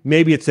body,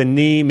 maybe it's a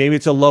knee, maybe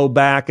it's a low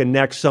back, a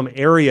neck, some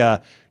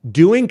area,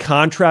 doing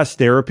contrast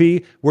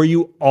therapy where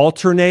you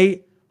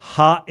alternate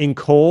hot and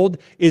cold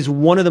is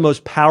one of the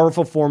most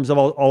powerful forms of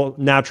all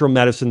natural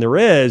medicine there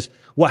is.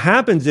 What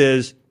happens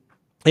is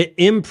it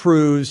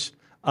improves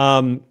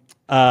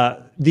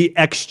the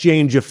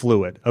exchange of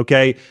fluid,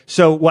 okay?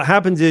 So what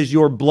happens is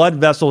your blood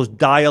vessels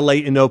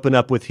dilate and open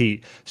up with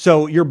heat.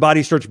 So your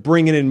body starts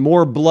bringing in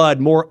more blood,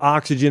 more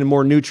oxygen, and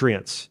more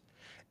nutrients.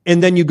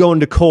 And then you go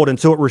into cold, and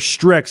so it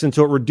restricts, and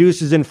so it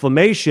reduces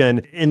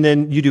inflammation, and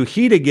then you do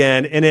heat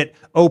again, and it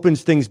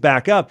opens things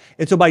back up.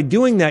 And so by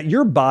doing that,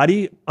 your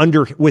body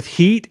with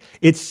heat,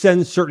 it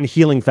sends certain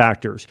healing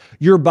factors.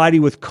 Your body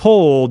with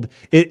cold,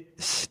 it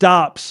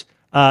stops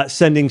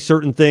sending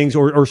certain things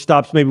or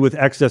stops maybe with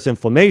excess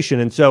inflammation.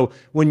 And so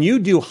when you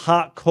do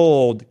hot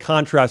cold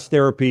contrast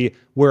therapy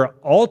where it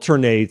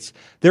alternates,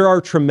 there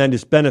are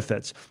tremendous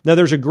benefits. Now,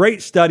 there's a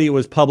great study. It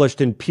was published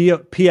in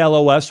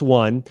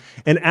PLOS1.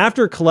 And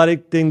after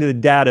collecting the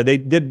data,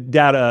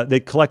 they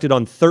collected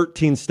on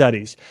 13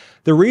 studies.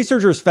 The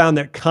researchers found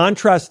that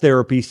contrast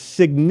therapy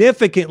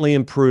significantly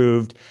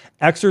improved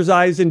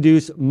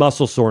exercise-induced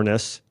muscle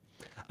soreness.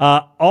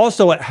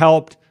 Also, it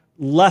helped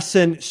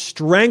lessen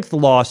strength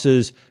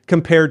losses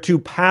compared to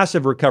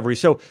passive recovery.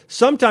 So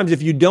sometimes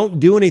if you don't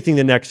do anything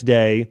the next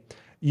day,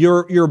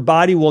 your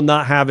body will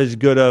not have as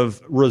good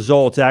of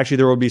results. Actually,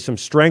 there will be some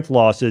strength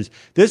losses.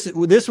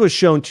 This was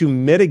shown to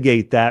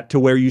mitigate that to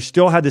where you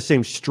still had the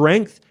same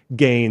strength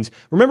gains.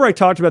 Remember I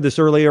talked about this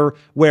earlier,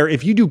 where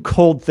if you do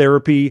cold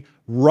therapy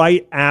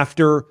right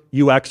after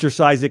you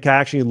exercise, it can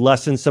actually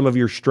lessen some of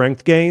your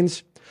strength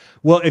gains.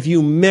 Well, if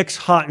you mix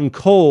hot and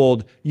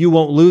cold, you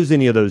won't lose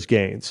any of those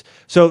gains.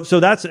 So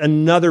that's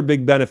another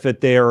big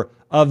benefit there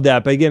of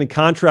that. But again,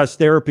 contrast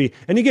therapy,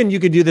 and again, you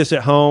could do this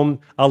at home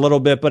a little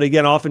bit, but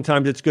again,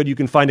 oftentimes it's good. You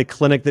can find a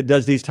clinic that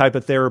does these type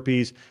of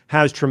therapies,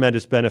 has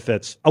tremendous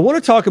benefits. I want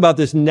to talk about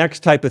this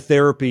next type of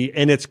therapy,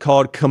 and it's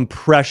called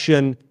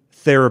compression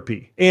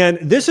therapy. And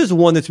this is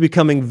one that's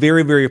becoming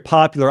very, very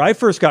popular. I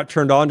first got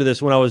turned on to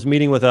this when I was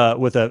meeting with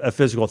a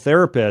physical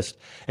therapist,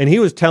 and he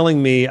was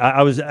telling me,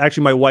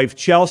 my wife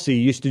Chelsea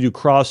used to do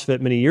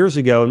CrossFit many years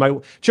ago,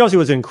 and Chelsea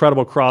was an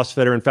incredible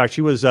CrossFitter. In fact,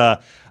 she was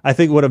I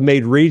think would have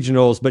made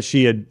regionals, but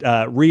she had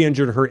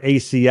re-injured her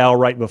ACL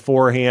right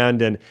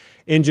beforehand and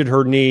injured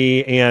her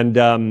knee,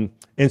 and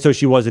so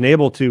she wasn't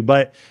able to.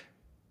 But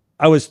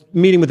I was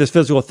meeting with this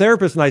physical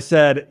therapist, and I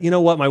said, you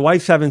know what, my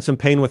wife's having some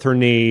pain with her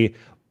knee.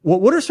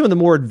 What are some of the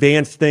more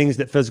advanced things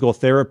that physical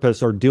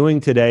therapists are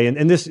doing today?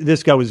 And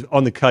this guy was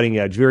on the cutting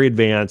edge, very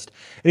advanced.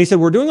 And he said,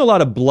 we're doing a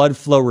lot of blood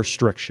flow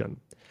restriction.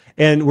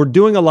 And we're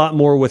doing a lot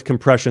more with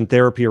compression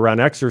therapy around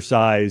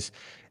exercise.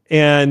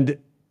 And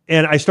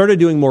I started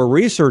doing more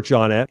research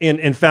on it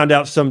and found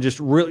out some just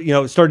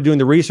really, started doing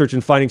the research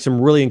and finding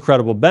some really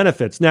incredible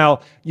benefits.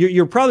 Now,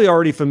 you're probably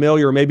already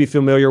familiar or maybe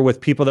familiar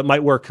with people that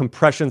might wear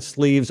compression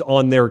sleeves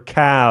on their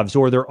calves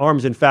or their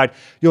arms. In fact,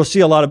 you'll see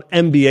a lot of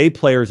NBA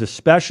players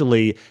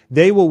especially,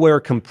 they will wear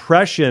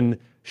compression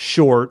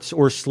shorts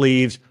or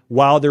sleeves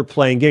while they're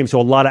playing games. So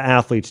a lot of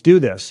athletes do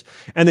this.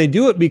 And they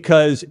do it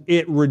because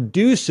it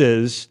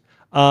reduces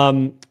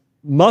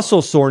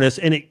muscle soreness,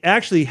 and it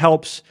actually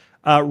helps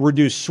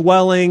reduce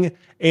swelling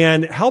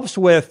and helps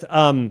with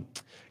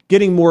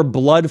getting more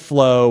blood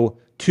flow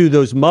to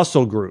those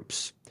muscle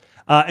groups.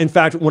 In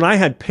fact, when I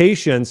had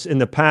patients in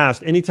the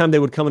past, anytime they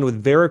would come in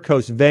with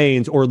varicose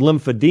veins or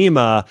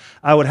lymphedema,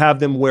 I would have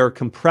them wear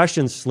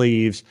compression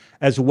sleeves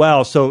as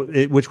well,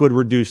 which would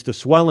reduce the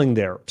swelling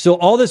there. So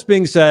all this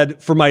being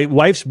said, for my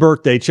wife's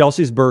birthday,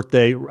 Chelsea's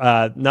birthday,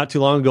 not too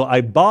long ago,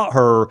 I bought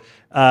her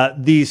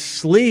these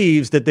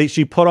sleeves that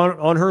she put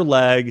on her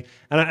leg,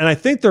 and I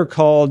think they're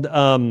called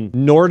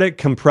Nordic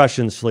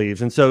compression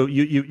sleeves. And so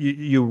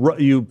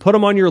you put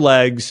them on your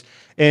legs,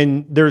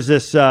 and there's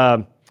this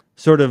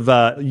sort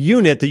of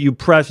unit that you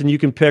press, and you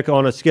can pick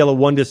on a scale of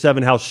 1 to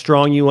 7 how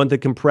strong you want the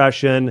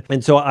compression.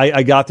 And so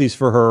I got these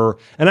for her.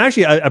 And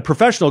actually, a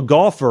professional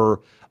golfer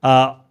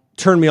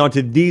turned me on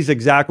to these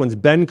exact ones.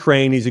 Ben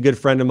Crane, he's a good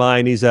friend of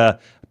mine. He's a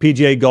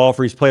PGA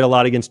golfer. He's played a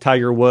lot against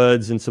Tiger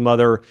Woods and some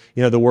other,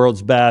 the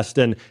world's best.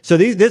 And so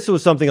this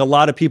was something a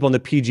lot of people on the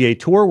PGA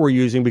Tour were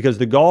using, because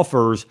the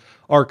golfers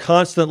are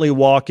constantly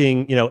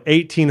walking,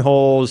 18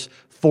 holes,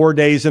 4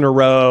 days in a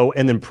row,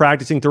 and then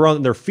practicing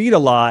throwing their feet a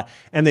lot.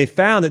 And they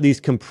found that these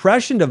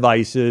compression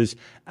devices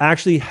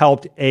actually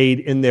helped aid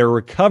in their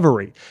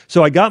recovery.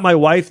 So I got my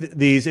wife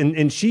these,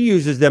 and she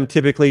uses them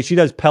typically. She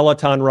does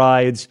Peloton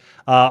rides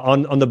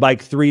on the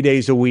bike 3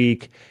 days a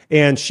week,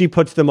 and she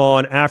puts them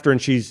on after,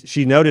 and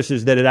she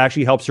notices that it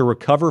actually helps her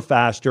recover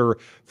faster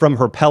from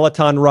her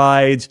Peloton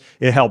rides.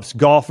 It helps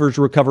golfers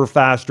recover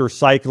faster,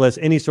 cyclists,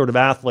 any sort of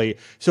athlete.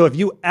 So if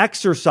you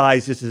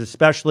exercise, this is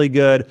especially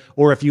good,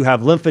 or if you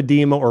have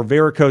lymphedema or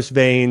varicose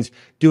veins,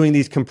 doing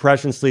these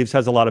compression sleeves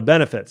has a lot of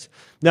benefits.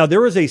 Now,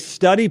 there was a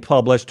study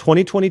published,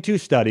 2022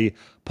 study,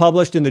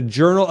 published in the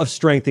Journal of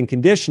Strength and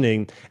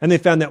Conditioning, and they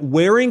found that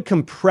wearing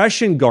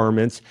compression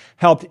garments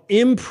helped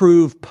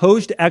improve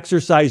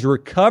post-exercise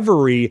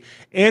recovery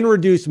and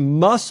reduce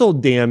muscle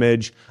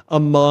damage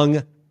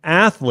among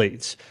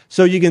athletes.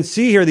 So you can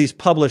see here these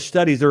published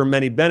studies, there are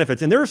many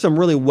benefits. And there are some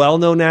really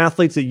well-known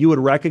athletes that you would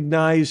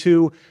recognize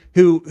who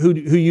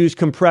use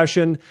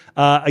compression.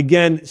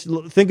 Again,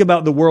 think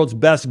about the world's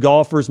best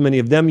golfers. Many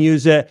of them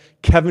use it.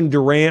 Kevin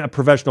Durant, a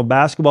professional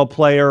basketball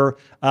player.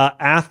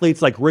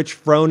 Athletes like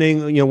Rich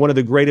Froning, one of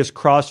the greatest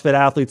CrossFit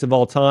athletes of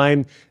all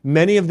time.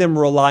 Many of them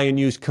rely and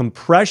use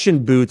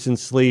compression boots and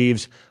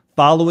sleeves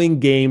following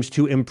games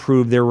to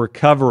improve their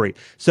recovery.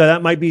 So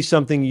that might be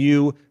something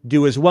you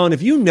do as well. And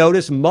if you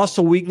notice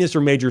muscle weakness or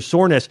major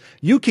soreness,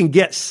 you can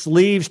get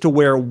sleeves to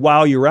wear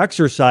while you're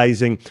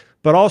exercising.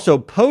 but also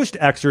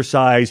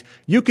post-exercise,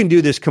 you can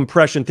do this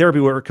compression therapy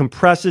where it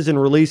compresses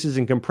and releases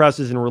and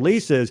compresses and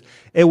releases.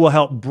 It will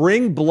help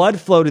bring blood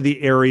flow to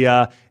the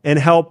area and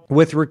help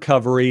with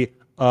recovery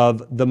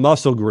of the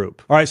muscle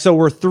group. All right, so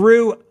we're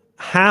through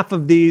half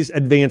of these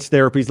advanced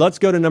therapies. Let's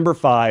go to number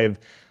 5.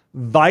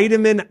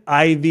 Vitamin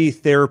IV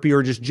therapy,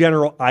 or just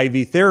general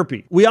IV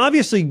therapy. We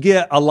obviously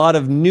get a lot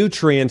of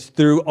nutrients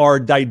through our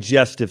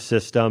digestive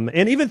system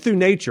and even through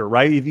nature,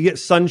 right? If you get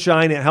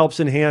sunshine, it helps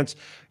enhance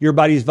your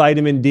body's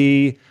vitamin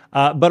D.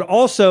 But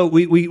also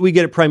we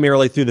get it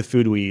primarily through the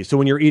food we eat. So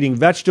when you're eating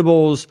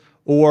vegetables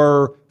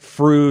or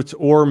fruit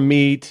or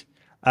meat,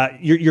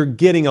 you're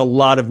getting a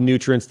lot of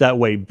nutrients that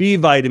way. B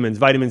vitamins,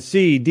 vitamin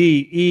C,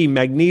 D, E,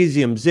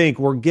 magnesium, zinc.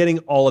 We're getting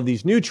all of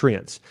these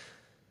nutrients.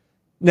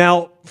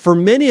 Now, for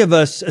many of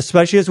us,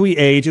 especially as we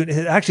age,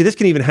 actually this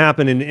can even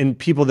happen in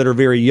people that are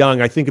very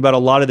young. I think about a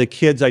lot of the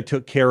kids I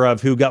took care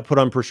of who got put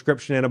on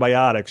prescription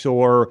antibiotics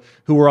or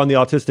who were on the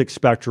autistic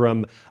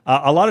spectrum.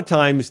 A lot of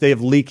times they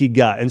have leaky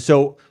gut. And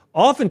so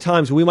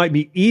oftentimes we might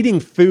be eating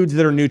foods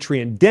that are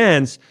nutrient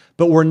dense,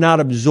 but we're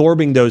not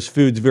absorbing those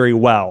foods very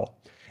well.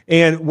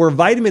 And where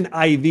vitamin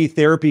IV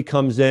therapy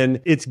comes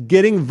in, it's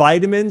getting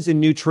vitamins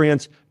and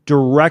nutrients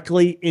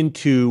directly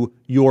into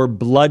your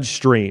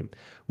bloodstream,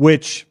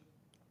 which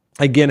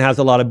again has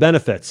a lot of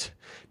benefits.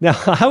 Now,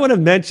 I want to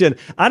mention,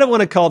 I don't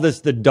want to call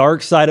this the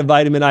dark side of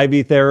vitamin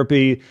IV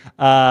therapy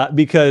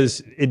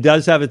because it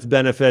does have its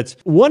benefits.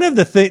 One of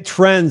the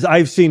trends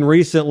I've seen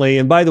recently,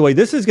 and by the way,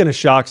 this is going to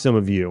shock some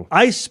of you.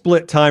 I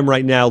split time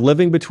right now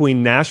living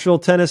between Nashville,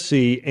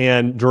 Tennessee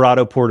and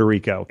Dorado, Puerto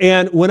Rico.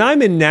 And when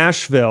I'm in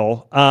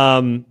Nashville,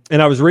 and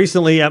I was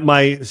recently at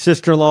my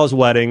sister-in-law's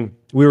wedding,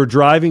 we were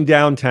driving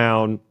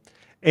downtown,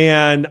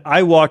 and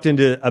I walked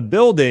into a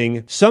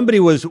building. Somebody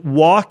was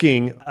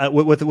walking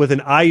with an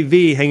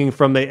IV hanging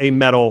from a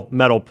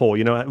metal pole.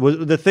 You know,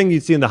 the thing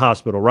you'd see in the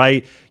hospital,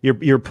 right?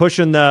 You're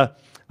pushing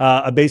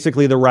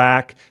basically the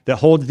rack that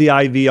holds the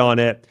IV on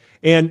it.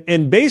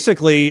 And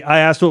basically, I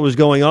asked what was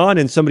going on,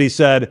 and somebody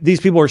said these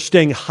people are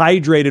staying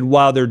hydrated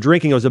while they're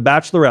drinking. It was a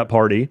bachelorette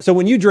party. So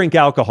when you drink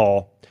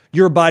alcohol,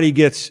 your body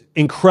gets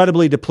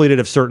incredibly depleted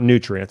of certain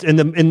nutrients. And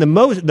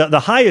the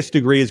highest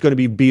degree is going to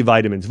be B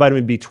vitamins,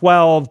 vitamin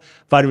B12,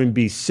 vitamin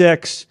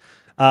B6,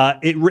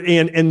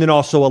 and then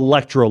also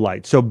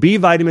electrolytes. So B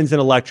vitamins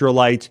and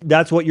electrolytes,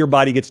 that's what your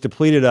body gets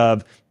depleted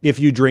of if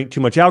you drink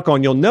too much alcohol.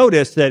 And you'll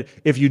notice that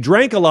if you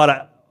drank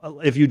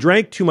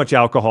too much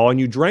alcohol and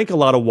you drank a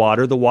lot of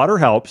water, the water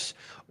helps.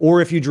 Or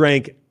if you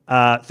drank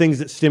things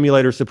that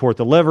stimulate or support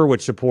the liver,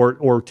 which support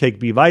or take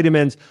B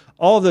vitamins,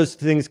 all of those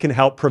things can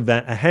help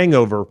prevent a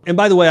hangover. And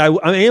by the way, I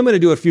am going to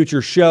do a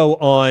future show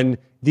on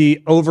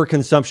the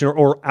overconsumption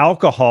or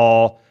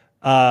alcohol,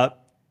 the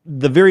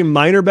very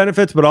minor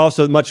benefits, but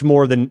also much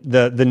more than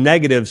the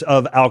negatives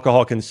of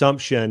alcohol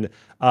consumption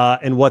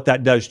and what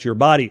that does to your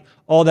body.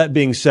 All that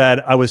being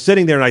said, I was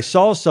sitting there and I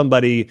saw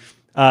somebody,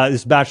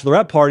 this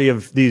bachelorette party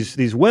of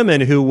these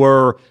women who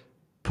were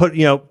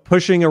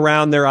pushing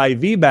around their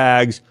IV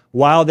bags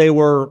while they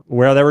were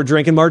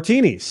drinking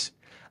martinis.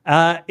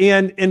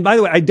 And by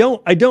the way, I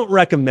don't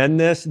recommend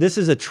this. This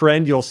is a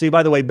trend you'll see.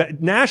 By the way,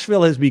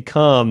 Nashville has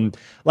become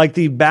like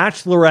the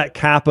bachelorette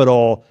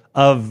capital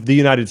of the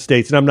United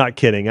States. And I'm not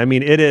kidding. I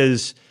mean, it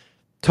is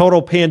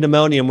total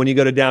pandemonium when you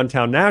go to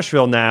downtown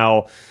Nashville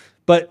now.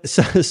 But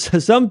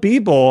some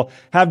people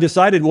have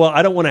decided, well,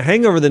 I don't want a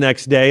hangover the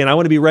next day and I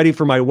want to be ready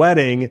for my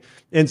wedding.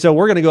 And so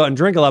we're going to go out and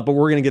drink a lot, but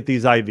we're going to get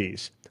these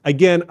IVs.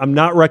 Again, I'm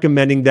not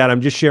recommending that. I'm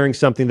just sharing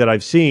something that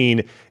I've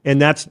seen.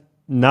 And that's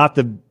not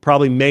the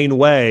probably main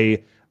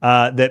way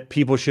that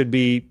people should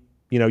be,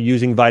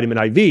 using vitamin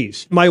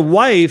IVs. My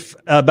wife,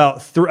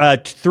 about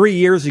 3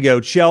 years ago,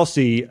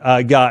 Chelsea,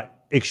 got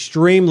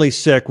extremely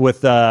sick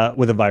with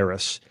a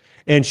virus,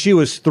 and she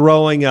was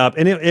throwing up,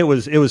 and it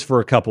was for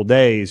a couple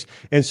days.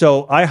 And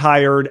so I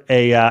hired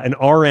an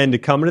RN to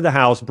come into the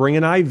house, bring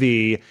an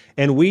IV,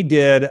 and we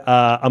did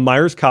a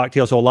Myers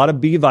cocktail. So a lot of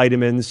B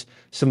vitamins,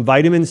 some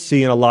vitamin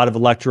C, and a lot of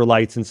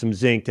electrolytes and some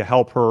zinc to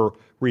help her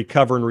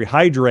recover and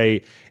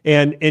rehydrate.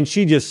 And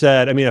she just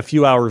said, a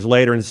few hours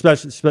later, and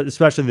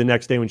especially the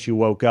next day when she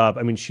woke up,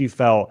 she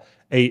felt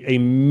a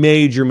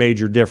major,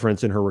 major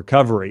difference in her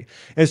recovery.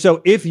 And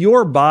so if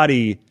your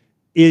body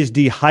is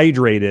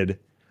dehydrated,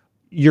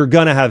 you're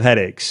going to have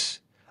headaches.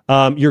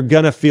 You're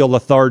going to feel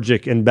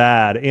lethargic and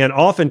bad. And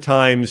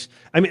oftentimes,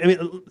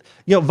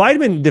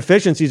 vitamin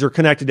deficiencies are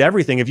connected to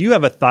everything. If you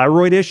have a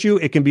thyroid issue,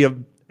 it can be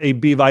a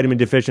B vitamin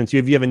deficiency.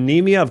 If you have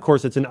anemia, of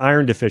course, it's an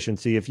iron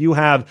deficiency. If you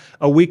have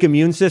a weak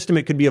immune system,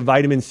 it could be a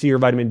vitamin C or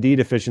vitamin D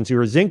deficiency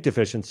or a zinc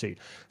deficiency.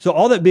 So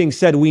all that being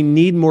said, we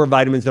need more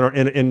vitamins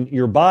in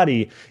your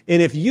body.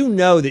 And if you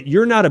know that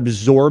you're not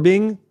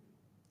absorbing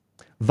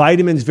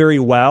vitamins very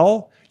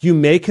well, you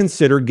may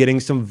consider getting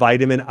some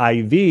vitamin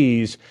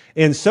IVs.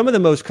 And some of the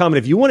most common,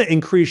 if you want to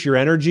increase your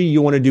energy,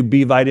 you want to do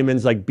B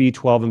vitamins like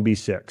B12 and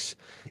B6.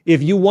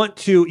 If you want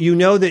to, you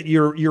know that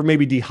you're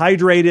maybe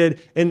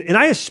dehydrated, and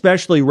I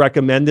especially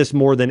recommend this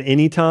more than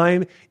any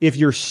time if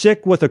you're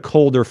sick with a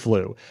cold or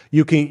flu.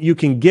 You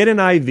can get an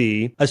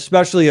IV,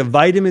 especially a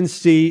vitamin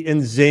C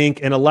and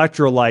zinc and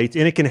electrolytes,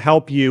 and it can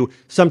help you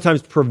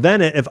sometimes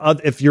prevent it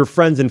if your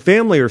friends and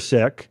family are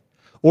sick,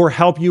 or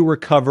help you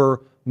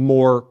recover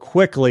more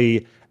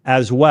quickly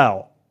as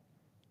well.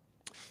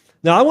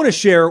 Now, I want to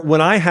share,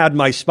 when I had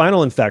my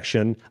spinal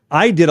infection,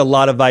 I did a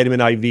lot of vitamin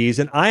IVs,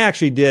 and I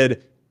actually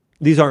did,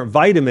 these aren't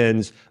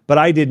vitamins, but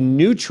I did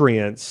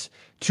nutrients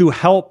to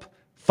help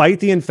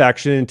fight the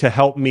infection and to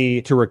help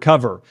me to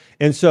recover.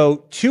 And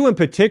so 2 in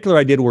particular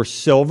I did were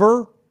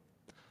silver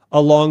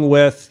along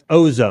with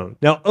ozone.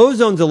 Now,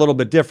 ozone's a little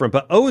bit different,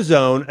 but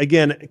ozone,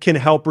 again, can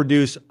help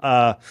reduce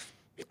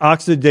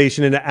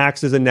oxidation, and it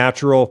acts as a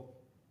natural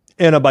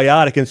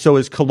antibiotic, and so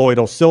is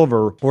colloidal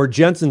silver or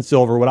Jensen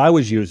silver, what I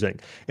was using.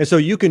 And so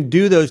you can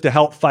do those to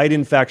help fight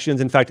infections.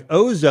 In fact,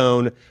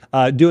 ozone,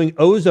 doing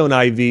ozone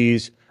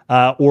IVs,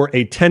 or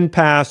a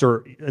 10-pass,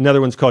 or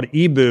another one's called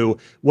EBU,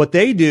 what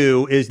they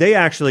do is they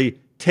actually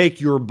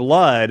take your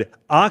blood,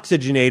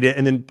 oxygenate it,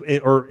 and then,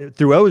 or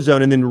through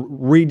ozone, and then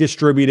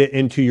redistribute it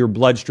into your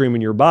bloodstream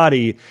in your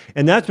body.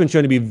 And that's been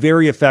shown to be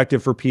very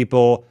effective for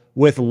people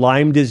with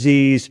Lyme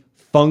disease,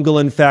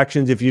 fungal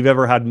infections, if you've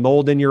ever had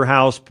mold in your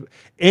house,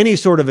 any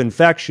sort of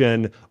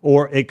infection,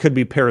 or it could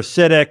be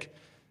parasitic.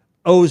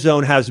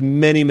 Ozone has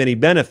many, many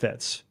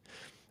benefits.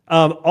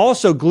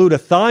 Also,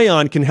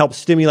 glutathione can help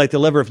stimulate the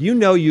liver. If you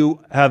know you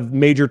have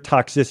major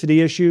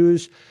toxicity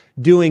issues,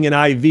 doing an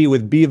IV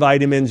with B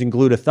vitamins and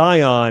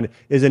glutathione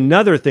is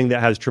another thing that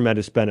has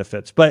tremendous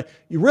benefits. But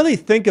you really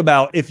think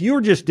about, if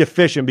you're just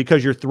deficient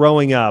because you're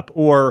throwing up,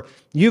 or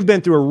you've been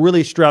through a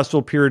really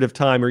stressful period of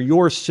time, or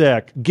you're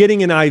sick,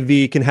 getting an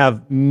IV can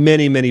have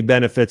many, many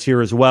benefits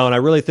here as well. And I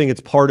really think it's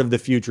part of the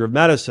future of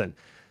medicine.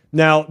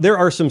 Now, there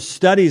are some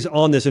studies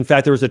on this. In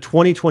fact, there was a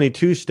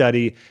 2022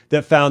 study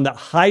that found that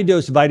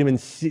high-dose vitamin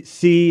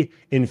C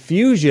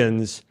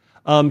infusions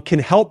can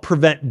help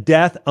prevent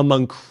death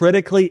among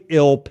critically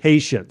ill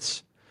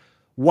patients.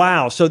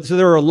 Wow. So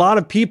there are a lot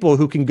of people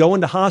who can go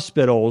into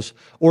hospitals,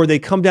 or they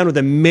come down with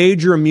a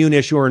major immune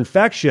issue or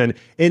infection.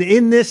 And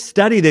in this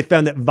study, they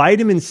found that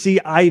vitamin C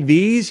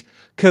IVs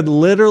could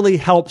literally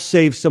help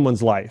save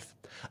someone's life.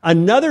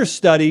 Another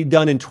study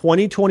done in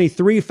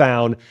 2023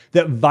 found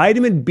that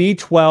vitamin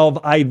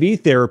B12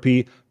 IV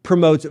therapy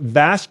promotes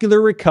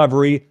vascular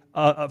recovery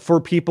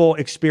for people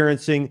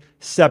experiencing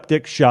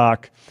septic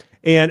shock.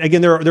 And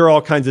again, there are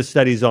all kinds of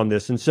studies on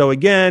this. And so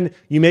again,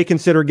 you may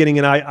consider getting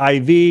an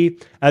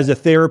IV as a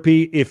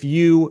therapy if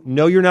you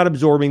know you're not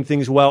absorbing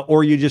things well,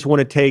 or you just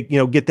want to take,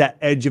 get that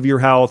edge of your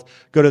health,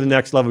 go to the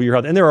next level of your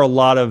health. And there are a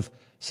lot of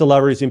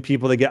celebrities and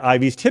people that get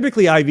IVs.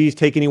 Typically, IVs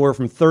take anywhere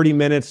from 30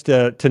 minutes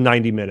to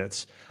 90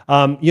 minutes.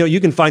 You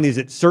can find these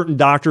at certain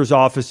doctors'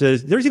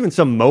 offices. There's even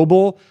some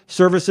mobile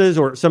services,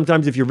 or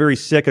sometimes if you're very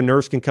sick, a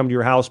nurse can come to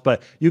your house,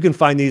 but you can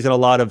find these in a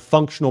lot of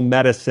functional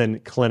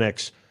medicine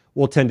clinics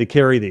will tend to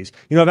carry these.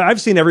 I've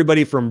seen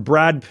everybody from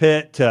Brad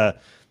Pitt to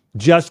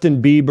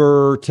Justin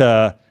Bieber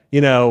to,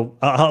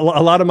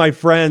 a lot of my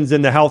friends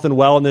in the health and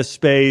wellness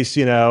space,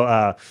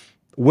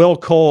 Will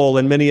Cole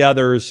and many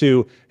others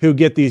who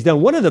get these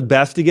done. One of the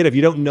best to get, if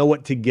you don't know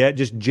what to get,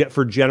 just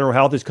for general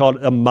health, is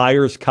called a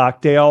Myers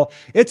cocktail.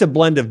 It's a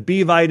blend of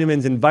B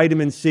vitamins and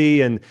vitamin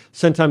C, and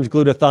sometimes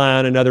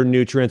glutathione and other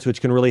nutrients, which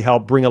can really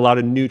help bring a lot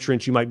of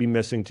nutrients you might be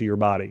missing to your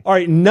body. All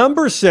right,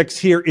 number 6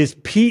 here is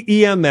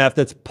PEMF.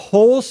 That's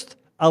pulsed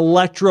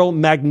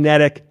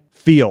electromagnetic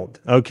field,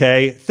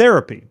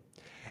 therapy.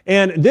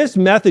 And this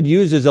method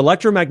uses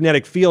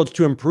electromagnetic fields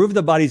to improve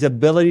the body's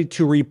ability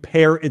to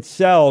repair its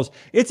cells.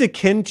 It's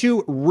akin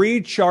to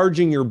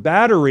recharging your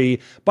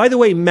battery. By the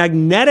way,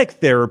 magnetic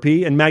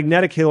therapy and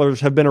magnetic healers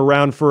have been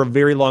around for a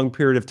very long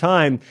period of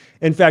time.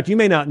 In fact, you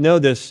may not know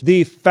this.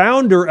 The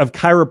founder of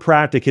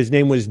chiropractic, his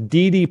name was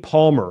D.D.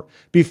 Palmer.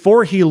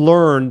 Before he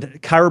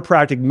learned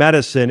chiropractic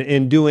medicine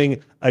and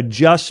doing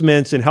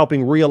adjustments and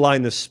helping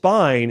realign the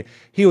spine,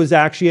 he was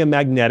actually a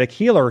magnetic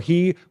healer.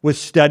 He was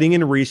studying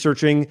and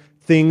researching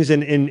things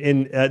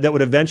that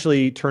would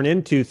eventually turn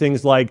into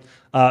things like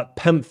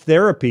PEMF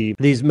therapy.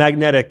 These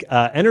magnetic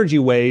energy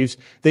waves,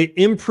 they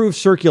improve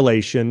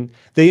circulation,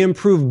 they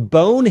improve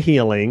bone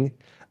healing,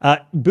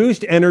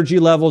 boost energy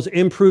levels,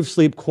 improve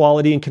sleep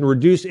quality, and can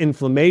reduce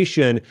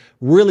inflammation,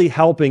 really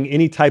helping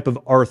any type of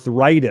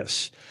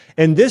arthritis.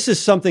 And this is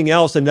something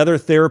else, another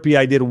therapy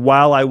I did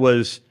while I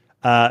was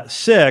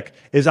sick,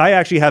 is I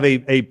actually have a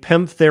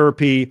PEMF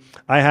therapy.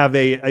 I have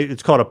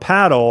it's called a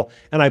paddle,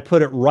 and I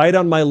put it right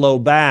on my low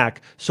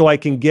back so I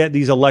can get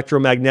these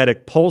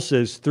electromagnetic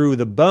pulses through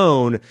the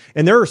bone.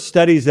 And there are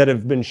studies that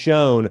have been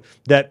shown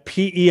that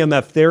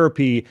PEMF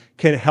therapy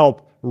can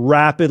help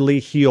rapidly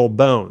heal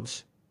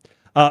bones.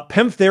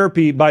 PEMF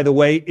therapy, by the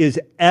way, is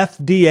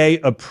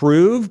FDA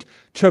approved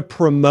to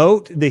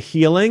promote the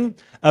healing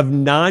of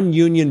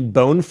non-union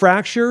bone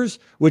fractures,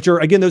 which are,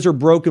 again, those are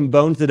broken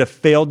bones that have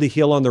failed to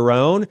heal on their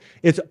own.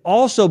 It's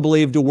also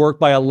believed to work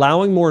by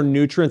allowing more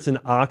nutrients and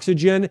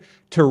oxygen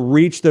to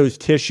reach those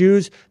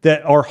tissues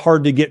that are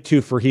hard to get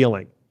to for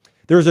healing.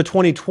 There's a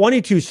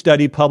 2022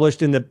 study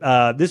published in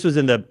this was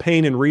in the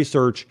Pain and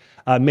Research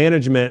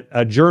Management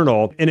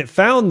Journal, and it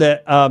found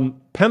that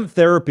PEMF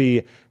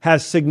therapy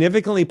has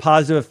significantly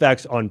positive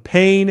effects on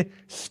pain,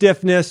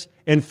 stiffness,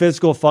 and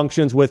physical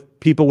functions with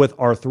people with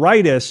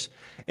arthritis.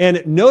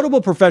 And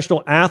notable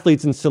professional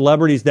athletes and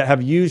celebrities that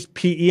have used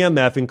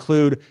PEMF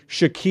include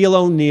Shaquille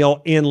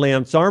O'Neal and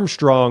Lance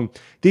Armstrong.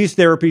 These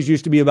therapies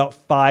used to be about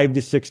 5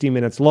 to 60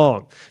 minutes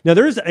long. Now,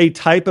 there's a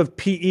type of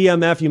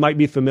PEMF you might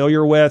be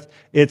familiar with.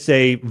 It's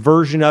a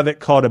version of it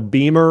called a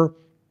Beamer.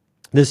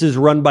 This is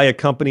run by a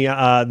company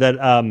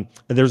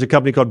there's a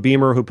company called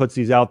Beamer who puts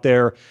these out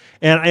there.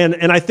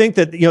 And I think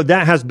that,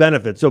 that has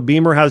benefits. So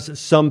Beamer has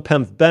some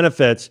PEMF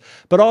benefits,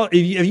 but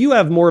if you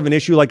have more of an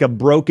issue like a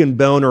broken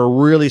bone or a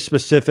really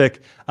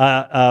specific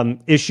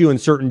issue in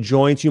certain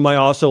joints, you might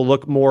also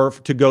look more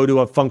to go to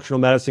a functional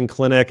medicine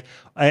clinic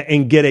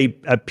and get a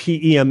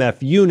PEMF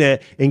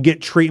unit and get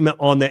treatment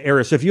on the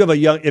area. So if you have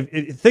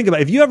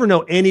if you ever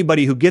know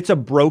anybody who gets a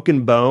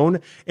broken bone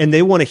and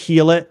they want to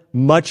heal it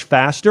much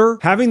faster,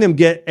 having them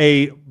get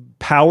a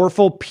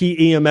powerful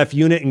PEMF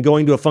unit and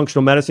going to a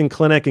functional medicine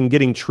clinic and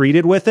getting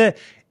treated with it,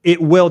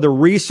 the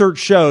research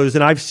shows,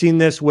 and I've seen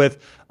this with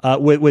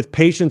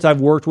patients I've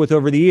worked with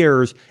over the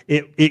years,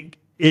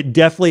 it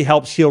definitely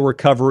helps heal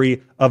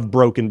recovery of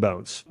broken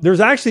bones. There's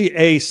actually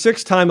a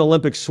 6-time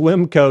Olympic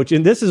swim coach,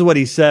 and this is what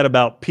he said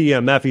about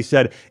PEMF. He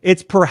said,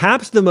 "It's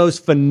perhaps the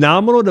most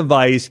phenomenal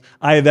device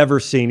I have ever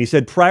seen." He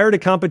said, "Prior to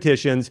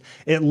competitions,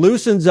 it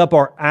loosens up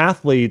our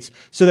athletes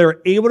so they're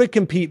able to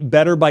compete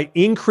better by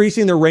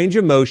increasing their range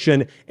of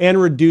motion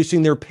and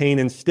reducing their pain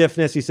and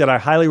stiffness." He said, "I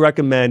highly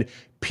recommend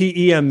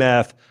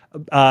PEMF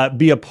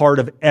be a part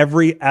of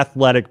every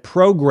athletic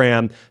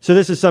program." So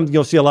this is something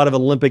you'll see a lot of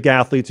Olympic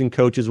athletes and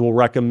coaches will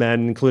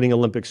recommend, including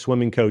Olympic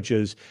swimming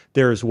coaches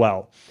there as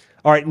well.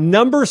 All right,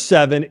 number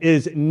 7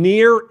 is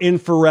near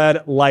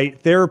infrared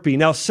light therapy.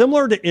 Now,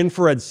 similar to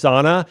infrared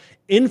sauna,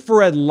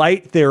 infrared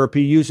light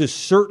therapy uses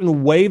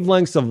certain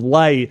wavelengths of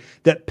light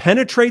that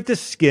penetrate the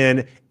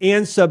skin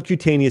and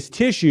subcutaneous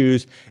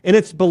tissues, and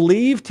it's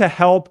believed to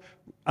help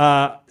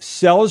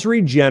cells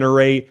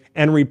regenerate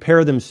and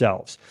repair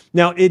themselves.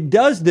 Now, it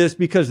does this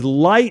because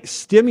light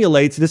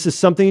stimulates, this is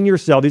something in your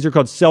cell, these are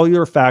called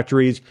cellular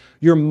factories,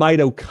 your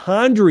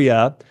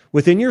mitochondria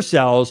within your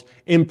cells,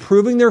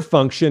 improving their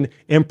function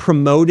and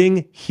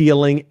promoting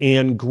healing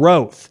and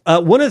growth.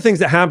 One of the things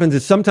that happens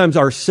is sometimes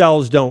our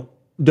cells don't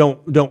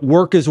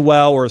work as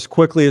well or as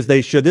quickly as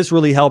they should. This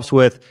really helps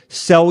with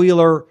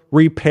cellular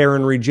repair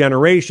and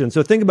regeneration.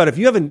 So think about if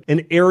you have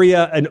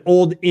an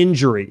old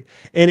injury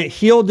and it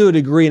healed to a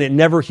degree and it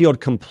never healed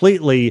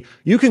completely,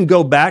 you can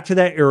go back to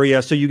that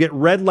area. So you get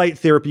red light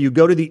therapy, you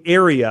go to the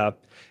area,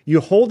 you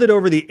hold it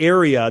over the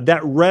area,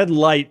 that red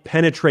light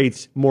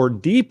penetrates more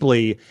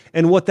deeply.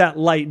 And what that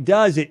light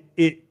does,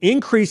 it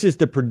increases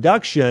the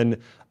production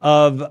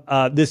of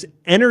this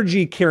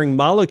energy-carrying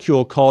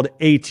molecule called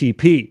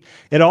ATP.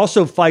 It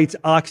also fights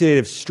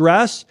oxidative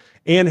stress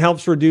and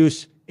helps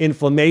reduce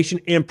inflammation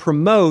and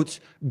promotes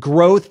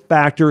growth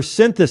factor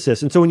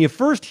synthesis. And so when you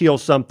first heal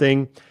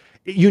something,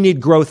 you need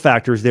growth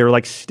factors there,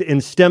 like in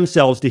stem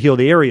cells to heal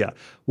the area.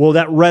 Well,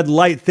 that red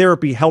light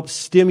therapy helps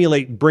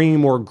stimulate bringing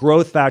more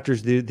growth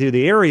factors to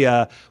the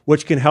area,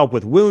 which can help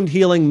with wound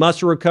healing,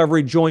 muscle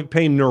recovery, joint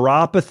pain,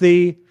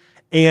 neuropathy,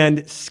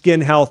 and skin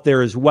health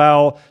there as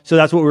well. So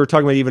that's what we were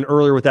talking about even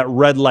earlier with that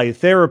red light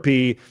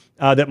therapy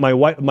that my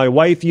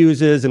wife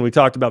uses, and we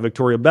talked about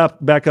Victoria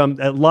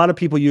Beckham. A lot of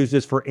people use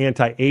this for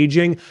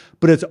anti-aging,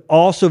 but it's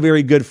also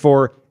very good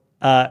for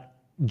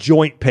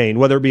joint pain,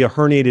 whether it be a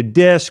herniated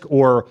disc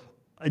or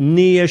a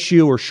knee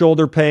issue or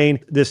shoulder pain.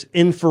 This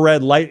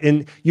infrared light,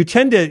 and you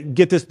tend to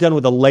get this done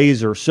with a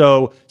laser.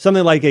 So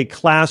something like a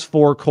class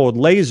 4 cold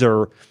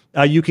laser,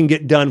 you can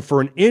get done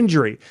for an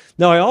injury.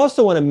 Now, I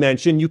also want to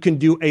mention you can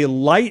do a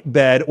light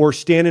bed or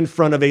stand in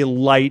front of a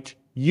light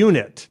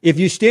unit. If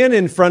you stand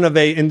in front of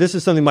and this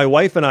is something my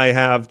wife and I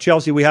have,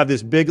 Chelsea, we have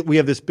this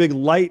big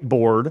light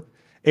board,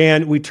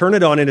 and we turn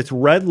it on and it's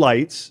red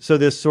lights. So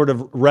this sort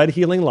of red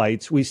healing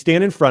lights, we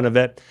stand in front of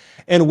it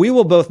and we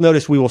will both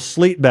notice we will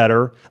sleep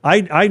better.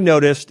 I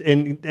noticed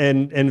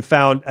and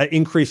found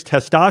increased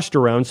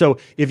testosterone. So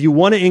if you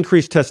want to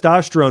increase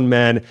testosterone,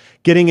 men,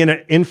 getting in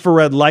an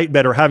infrared light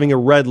bed or having a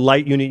red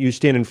light unit you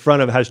stand in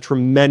front of has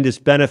tremendous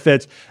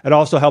benefits. It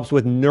also helps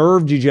with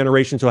nerve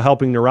degeneration, so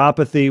helping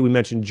neuropathy. We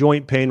mentioned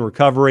joint pain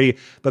recovery,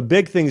 but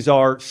big things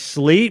are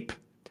sleep,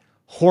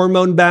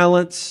 hormone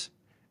balance,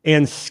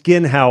 and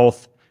skin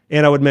health.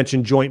 And I would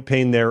mention joint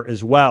pain there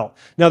as well.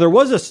 Now, there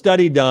was a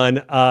study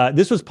done.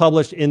 This was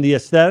published in the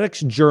Aesthetics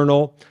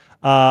Journal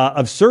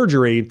of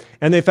Surgery,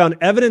 and they found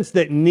evidence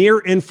that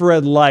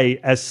near-infrared light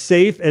is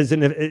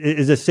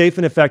a safe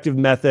and effective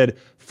method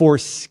for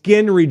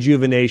skin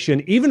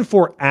rejuvenation, even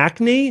for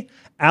acne,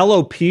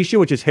 alopecia,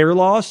 which is hair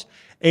loss,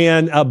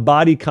 and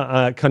body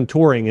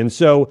contouring. And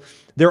so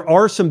there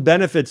are some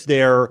benefits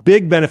there,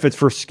 big benefits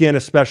for skin,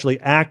 especially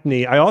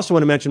acne. I also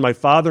want to mention my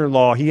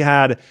father-in-law. He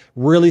had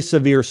really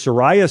severe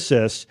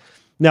psoriasis.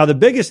 Now, the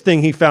biggest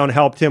thing he found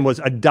helped him was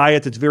a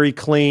diet that's very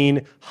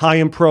clean, high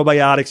in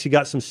probiotics. He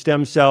got a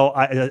stem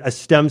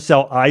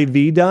cell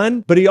IV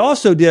done, but he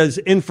also does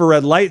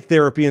infrared light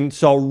therapy and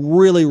saw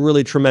really,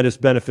 really tremendous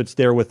benefits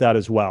there with that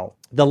as well.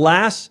 The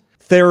last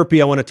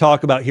therapy I want to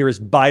talk about here is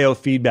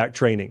biofeedback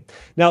training.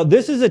 Now,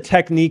 this is a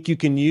technique you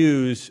can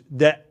use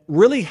that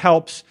really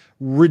helps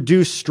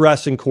reduce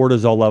stress and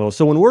cortisol levels.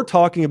 So when we're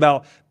talking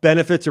about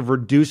benefits of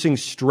reducing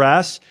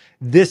stress,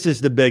 this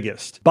is the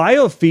biggest.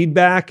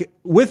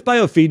 With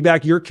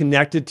biofeedback, you're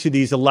connected to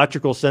these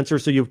electrical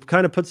sensors. So you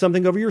kind of put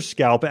something over your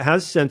scalp. It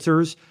has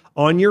sensors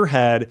on your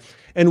head.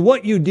 And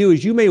what you do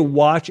is you may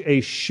watch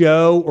a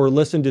show or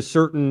listen to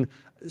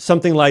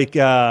something like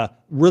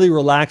really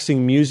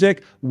relaxing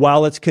music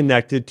while it's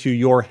connected to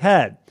your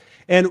head.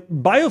 And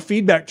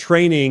biofeedback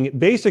training,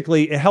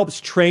 basically, it helps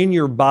train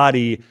your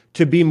body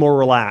to be more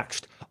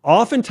relaxed.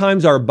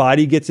 Oftentimes, our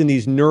body gets in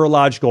these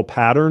neurological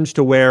patterns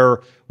to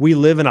where we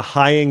live in a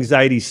high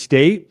anxiety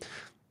state.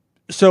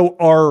 So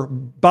our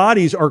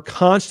bodies are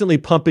constantly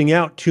pumping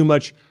out too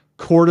much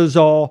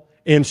cortisol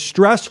and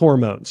stress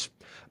hormones.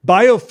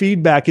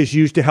 Biofeedback is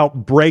used to help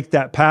break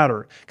that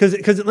pattern.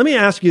 Because let me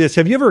ask you this.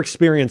 Have you ever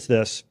experienced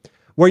this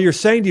where you're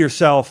saying to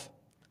yourself,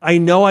 I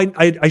know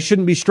I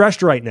shouldn't be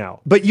stressed right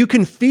now, but you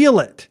can feel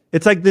it.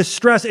 It's like this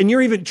stress, and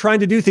you're even trying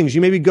to do things. You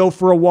maybe go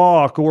for a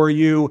walk or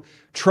you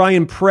try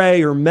and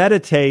pray or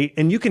meditate,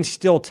 and you can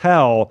still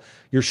tell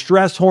your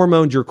stress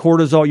hormones, your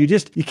cortisol,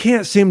 you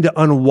can't seem to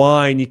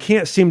unwind. You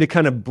can't seem to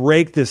kind of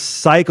break this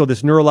cycle,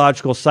 this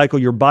neurological cycle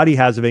your body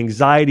has of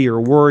anxiety or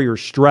worry or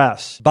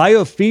stress.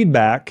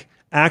 Biofeedback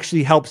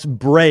actually helps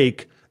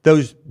break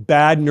those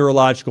bad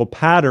neurological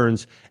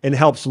patterns and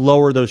helps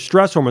lower those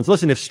stress hormones.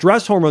 Listen, if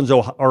stress hormones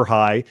are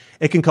high,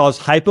 it can cause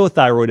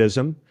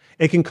hypothyroidism.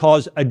 It can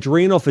cause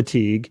adrenal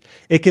fatigue.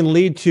 It can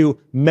lead to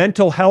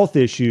mental health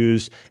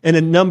issues and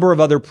a number of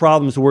other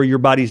problems where your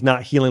body's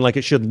not healing like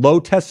it should. Low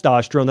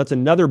testosterone, that's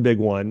another big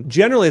one.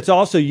 Generally, it's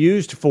also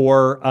used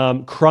for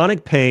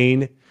chronic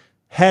pain,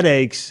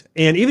 headaches,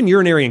 and even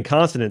urinary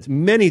incontinence.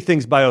 Many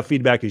things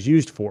biofeedback is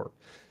used for.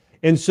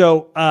 And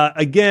so,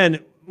 again,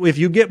 if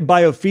you get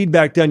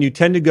biofeedback done, you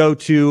tend to go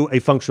to a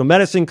functional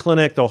medicine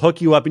clinic. They'll hook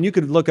you up, and you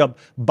could look up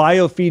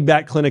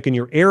biofeedback clinic in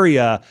your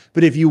area.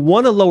 But if you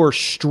want to lower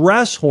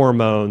stress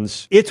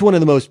hormones, it's one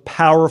of the most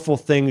powerful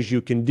things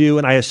you can do.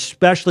 And I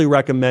especially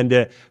recommend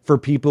it for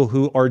people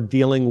who are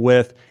dealing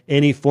with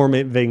any form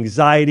of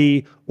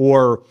anxiety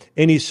or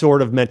any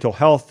sort of mental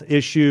health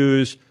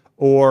issues,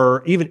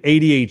 or even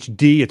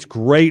ADHD. It's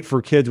great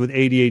for kids with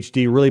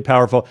ADHD, really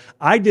powerful.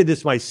 I did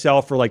this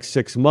myself for like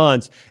 6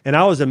 months, and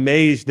I was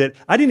amazed that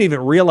I didn't even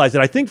realize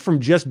it. I think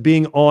from just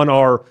being on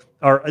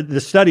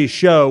the studies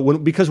show,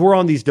 because we're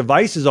on these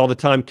devices all the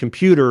time,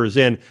 computers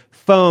and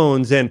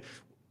phones and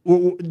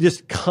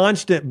just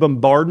constant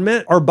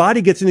bombardment, our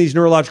body gets in these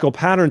neurological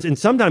patterns, and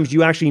sometimes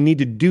you actually need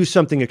to do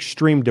something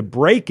extreme to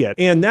break it.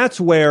 And that's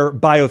where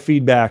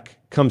biofeedback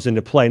comes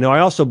into play. Now, I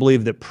also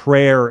believe that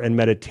prayer and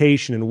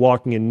meditation and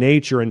walking in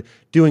nature and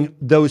doing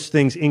those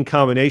things in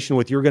combination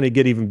with, you're going to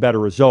get even better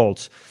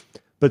results.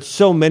 But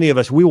so many of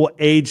us, we will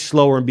age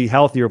slower and be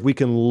healthier if we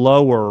can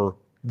lower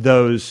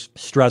those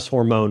stress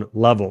hormone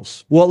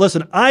levels. Well,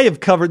 listen, I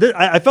have covered this.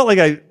 I felt like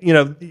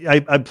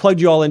I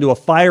plugged you all into a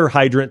fire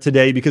hydrant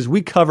today because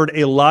we covered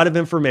a lot of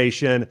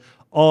information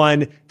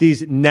on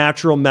these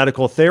natural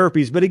medical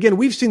therapies. But again,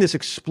 we've seen this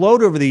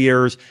explode over the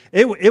years.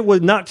 It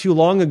was not too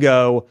long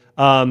ago.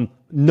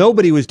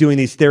 Nobody was doing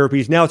these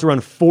therapies. Now it's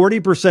around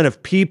 40%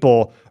 of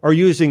people are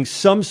using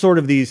some sort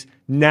of these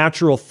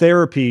natural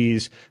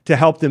therapies to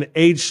help them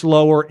age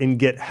slower and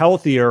get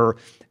healthier.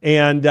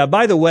 And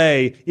by the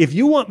way, if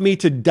you want me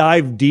to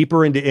dive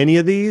deeper into any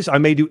of these, I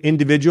may do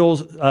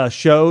individual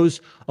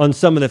shows on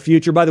some in the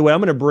future. By the way, I'm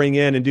going to bring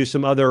in and do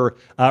some other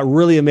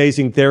really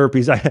amazing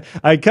therapies.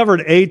 I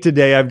covered 8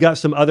 today. I've got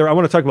some other. I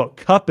want to talk about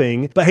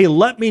cupping. But hey,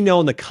 let me know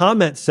in the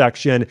comment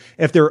section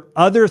if there are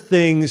other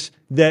things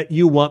that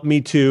you want me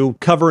to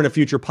cover in a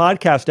future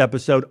podcast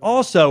episode.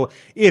 Also,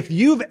 if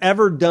you've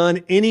ever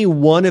done any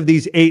one of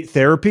these 8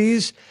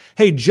 therapies,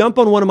 hey, jump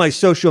on one of my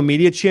social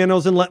media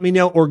channels and let me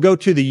know, or go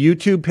to the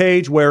YouTube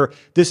page where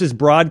this is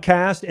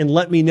broadcast and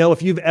let me know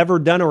if you've ever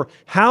done, or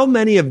how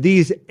many of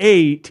these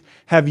 8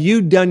 have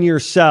you done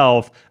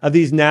yourself of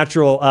these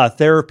natural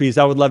therapies.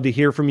 I would love to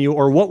hear from you.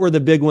 Or what were the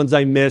big ones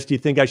I missed you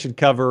think I should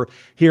cover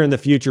here in the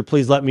future?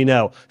 Please let me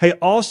know. Hey,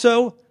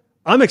 also,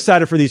 I'm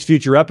excited for these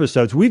future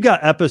episodes. We've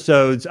got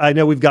episodes. I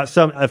know we've got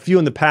a few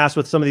in the past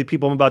with some of the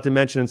people I'm about to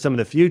mention in some of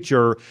the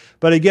future.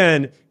 But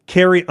again,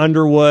 Carrie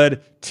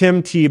Underwood,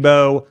 Tim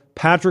Tebow,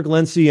 Patrick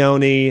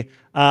Lencioni,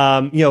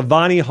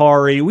 Vani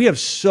Hari. We have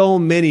so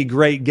many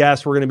great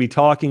guests we're going to be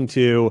talking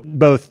to,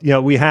 both,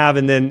 we have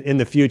and then in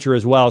the future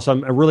as well. So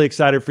I'm really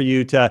excited for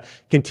you to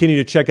continue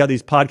to check out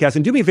these podcasts.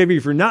 And do me a favor,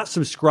 if you're not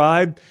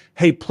subscribed,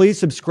 hey, please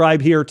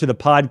subscribe here to the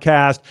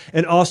podcast.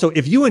 And also,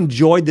 if you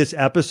enjoyed this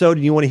episode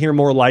and you want to hear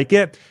more like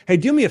it, hey,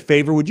 do me a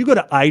favor. Would you go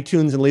to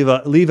iTunes and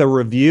leave a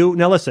review?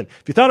 Now, listen,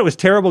 if you thought it was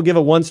terrible, give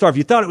a 1 star. If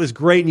you thought it was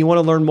great and you want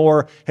to learn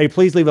more, hey,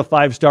 please leave a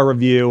 5-star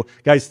review.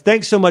 Guys,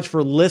 thanks so much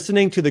for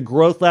listening to the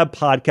Growth Lab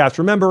podcast.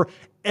 Remember,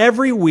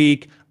 every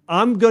week,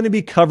 I'm going to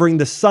be covering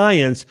the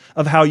science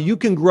of how you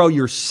can grow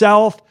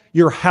yourself,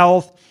 your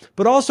health,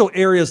 but also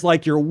areas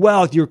like your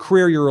wealth, your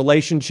career, your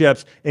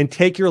relationships, and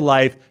take your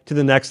life to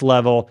the next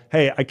level.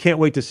 Hey, I can't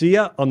wait to see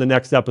you on the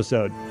next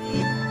episode.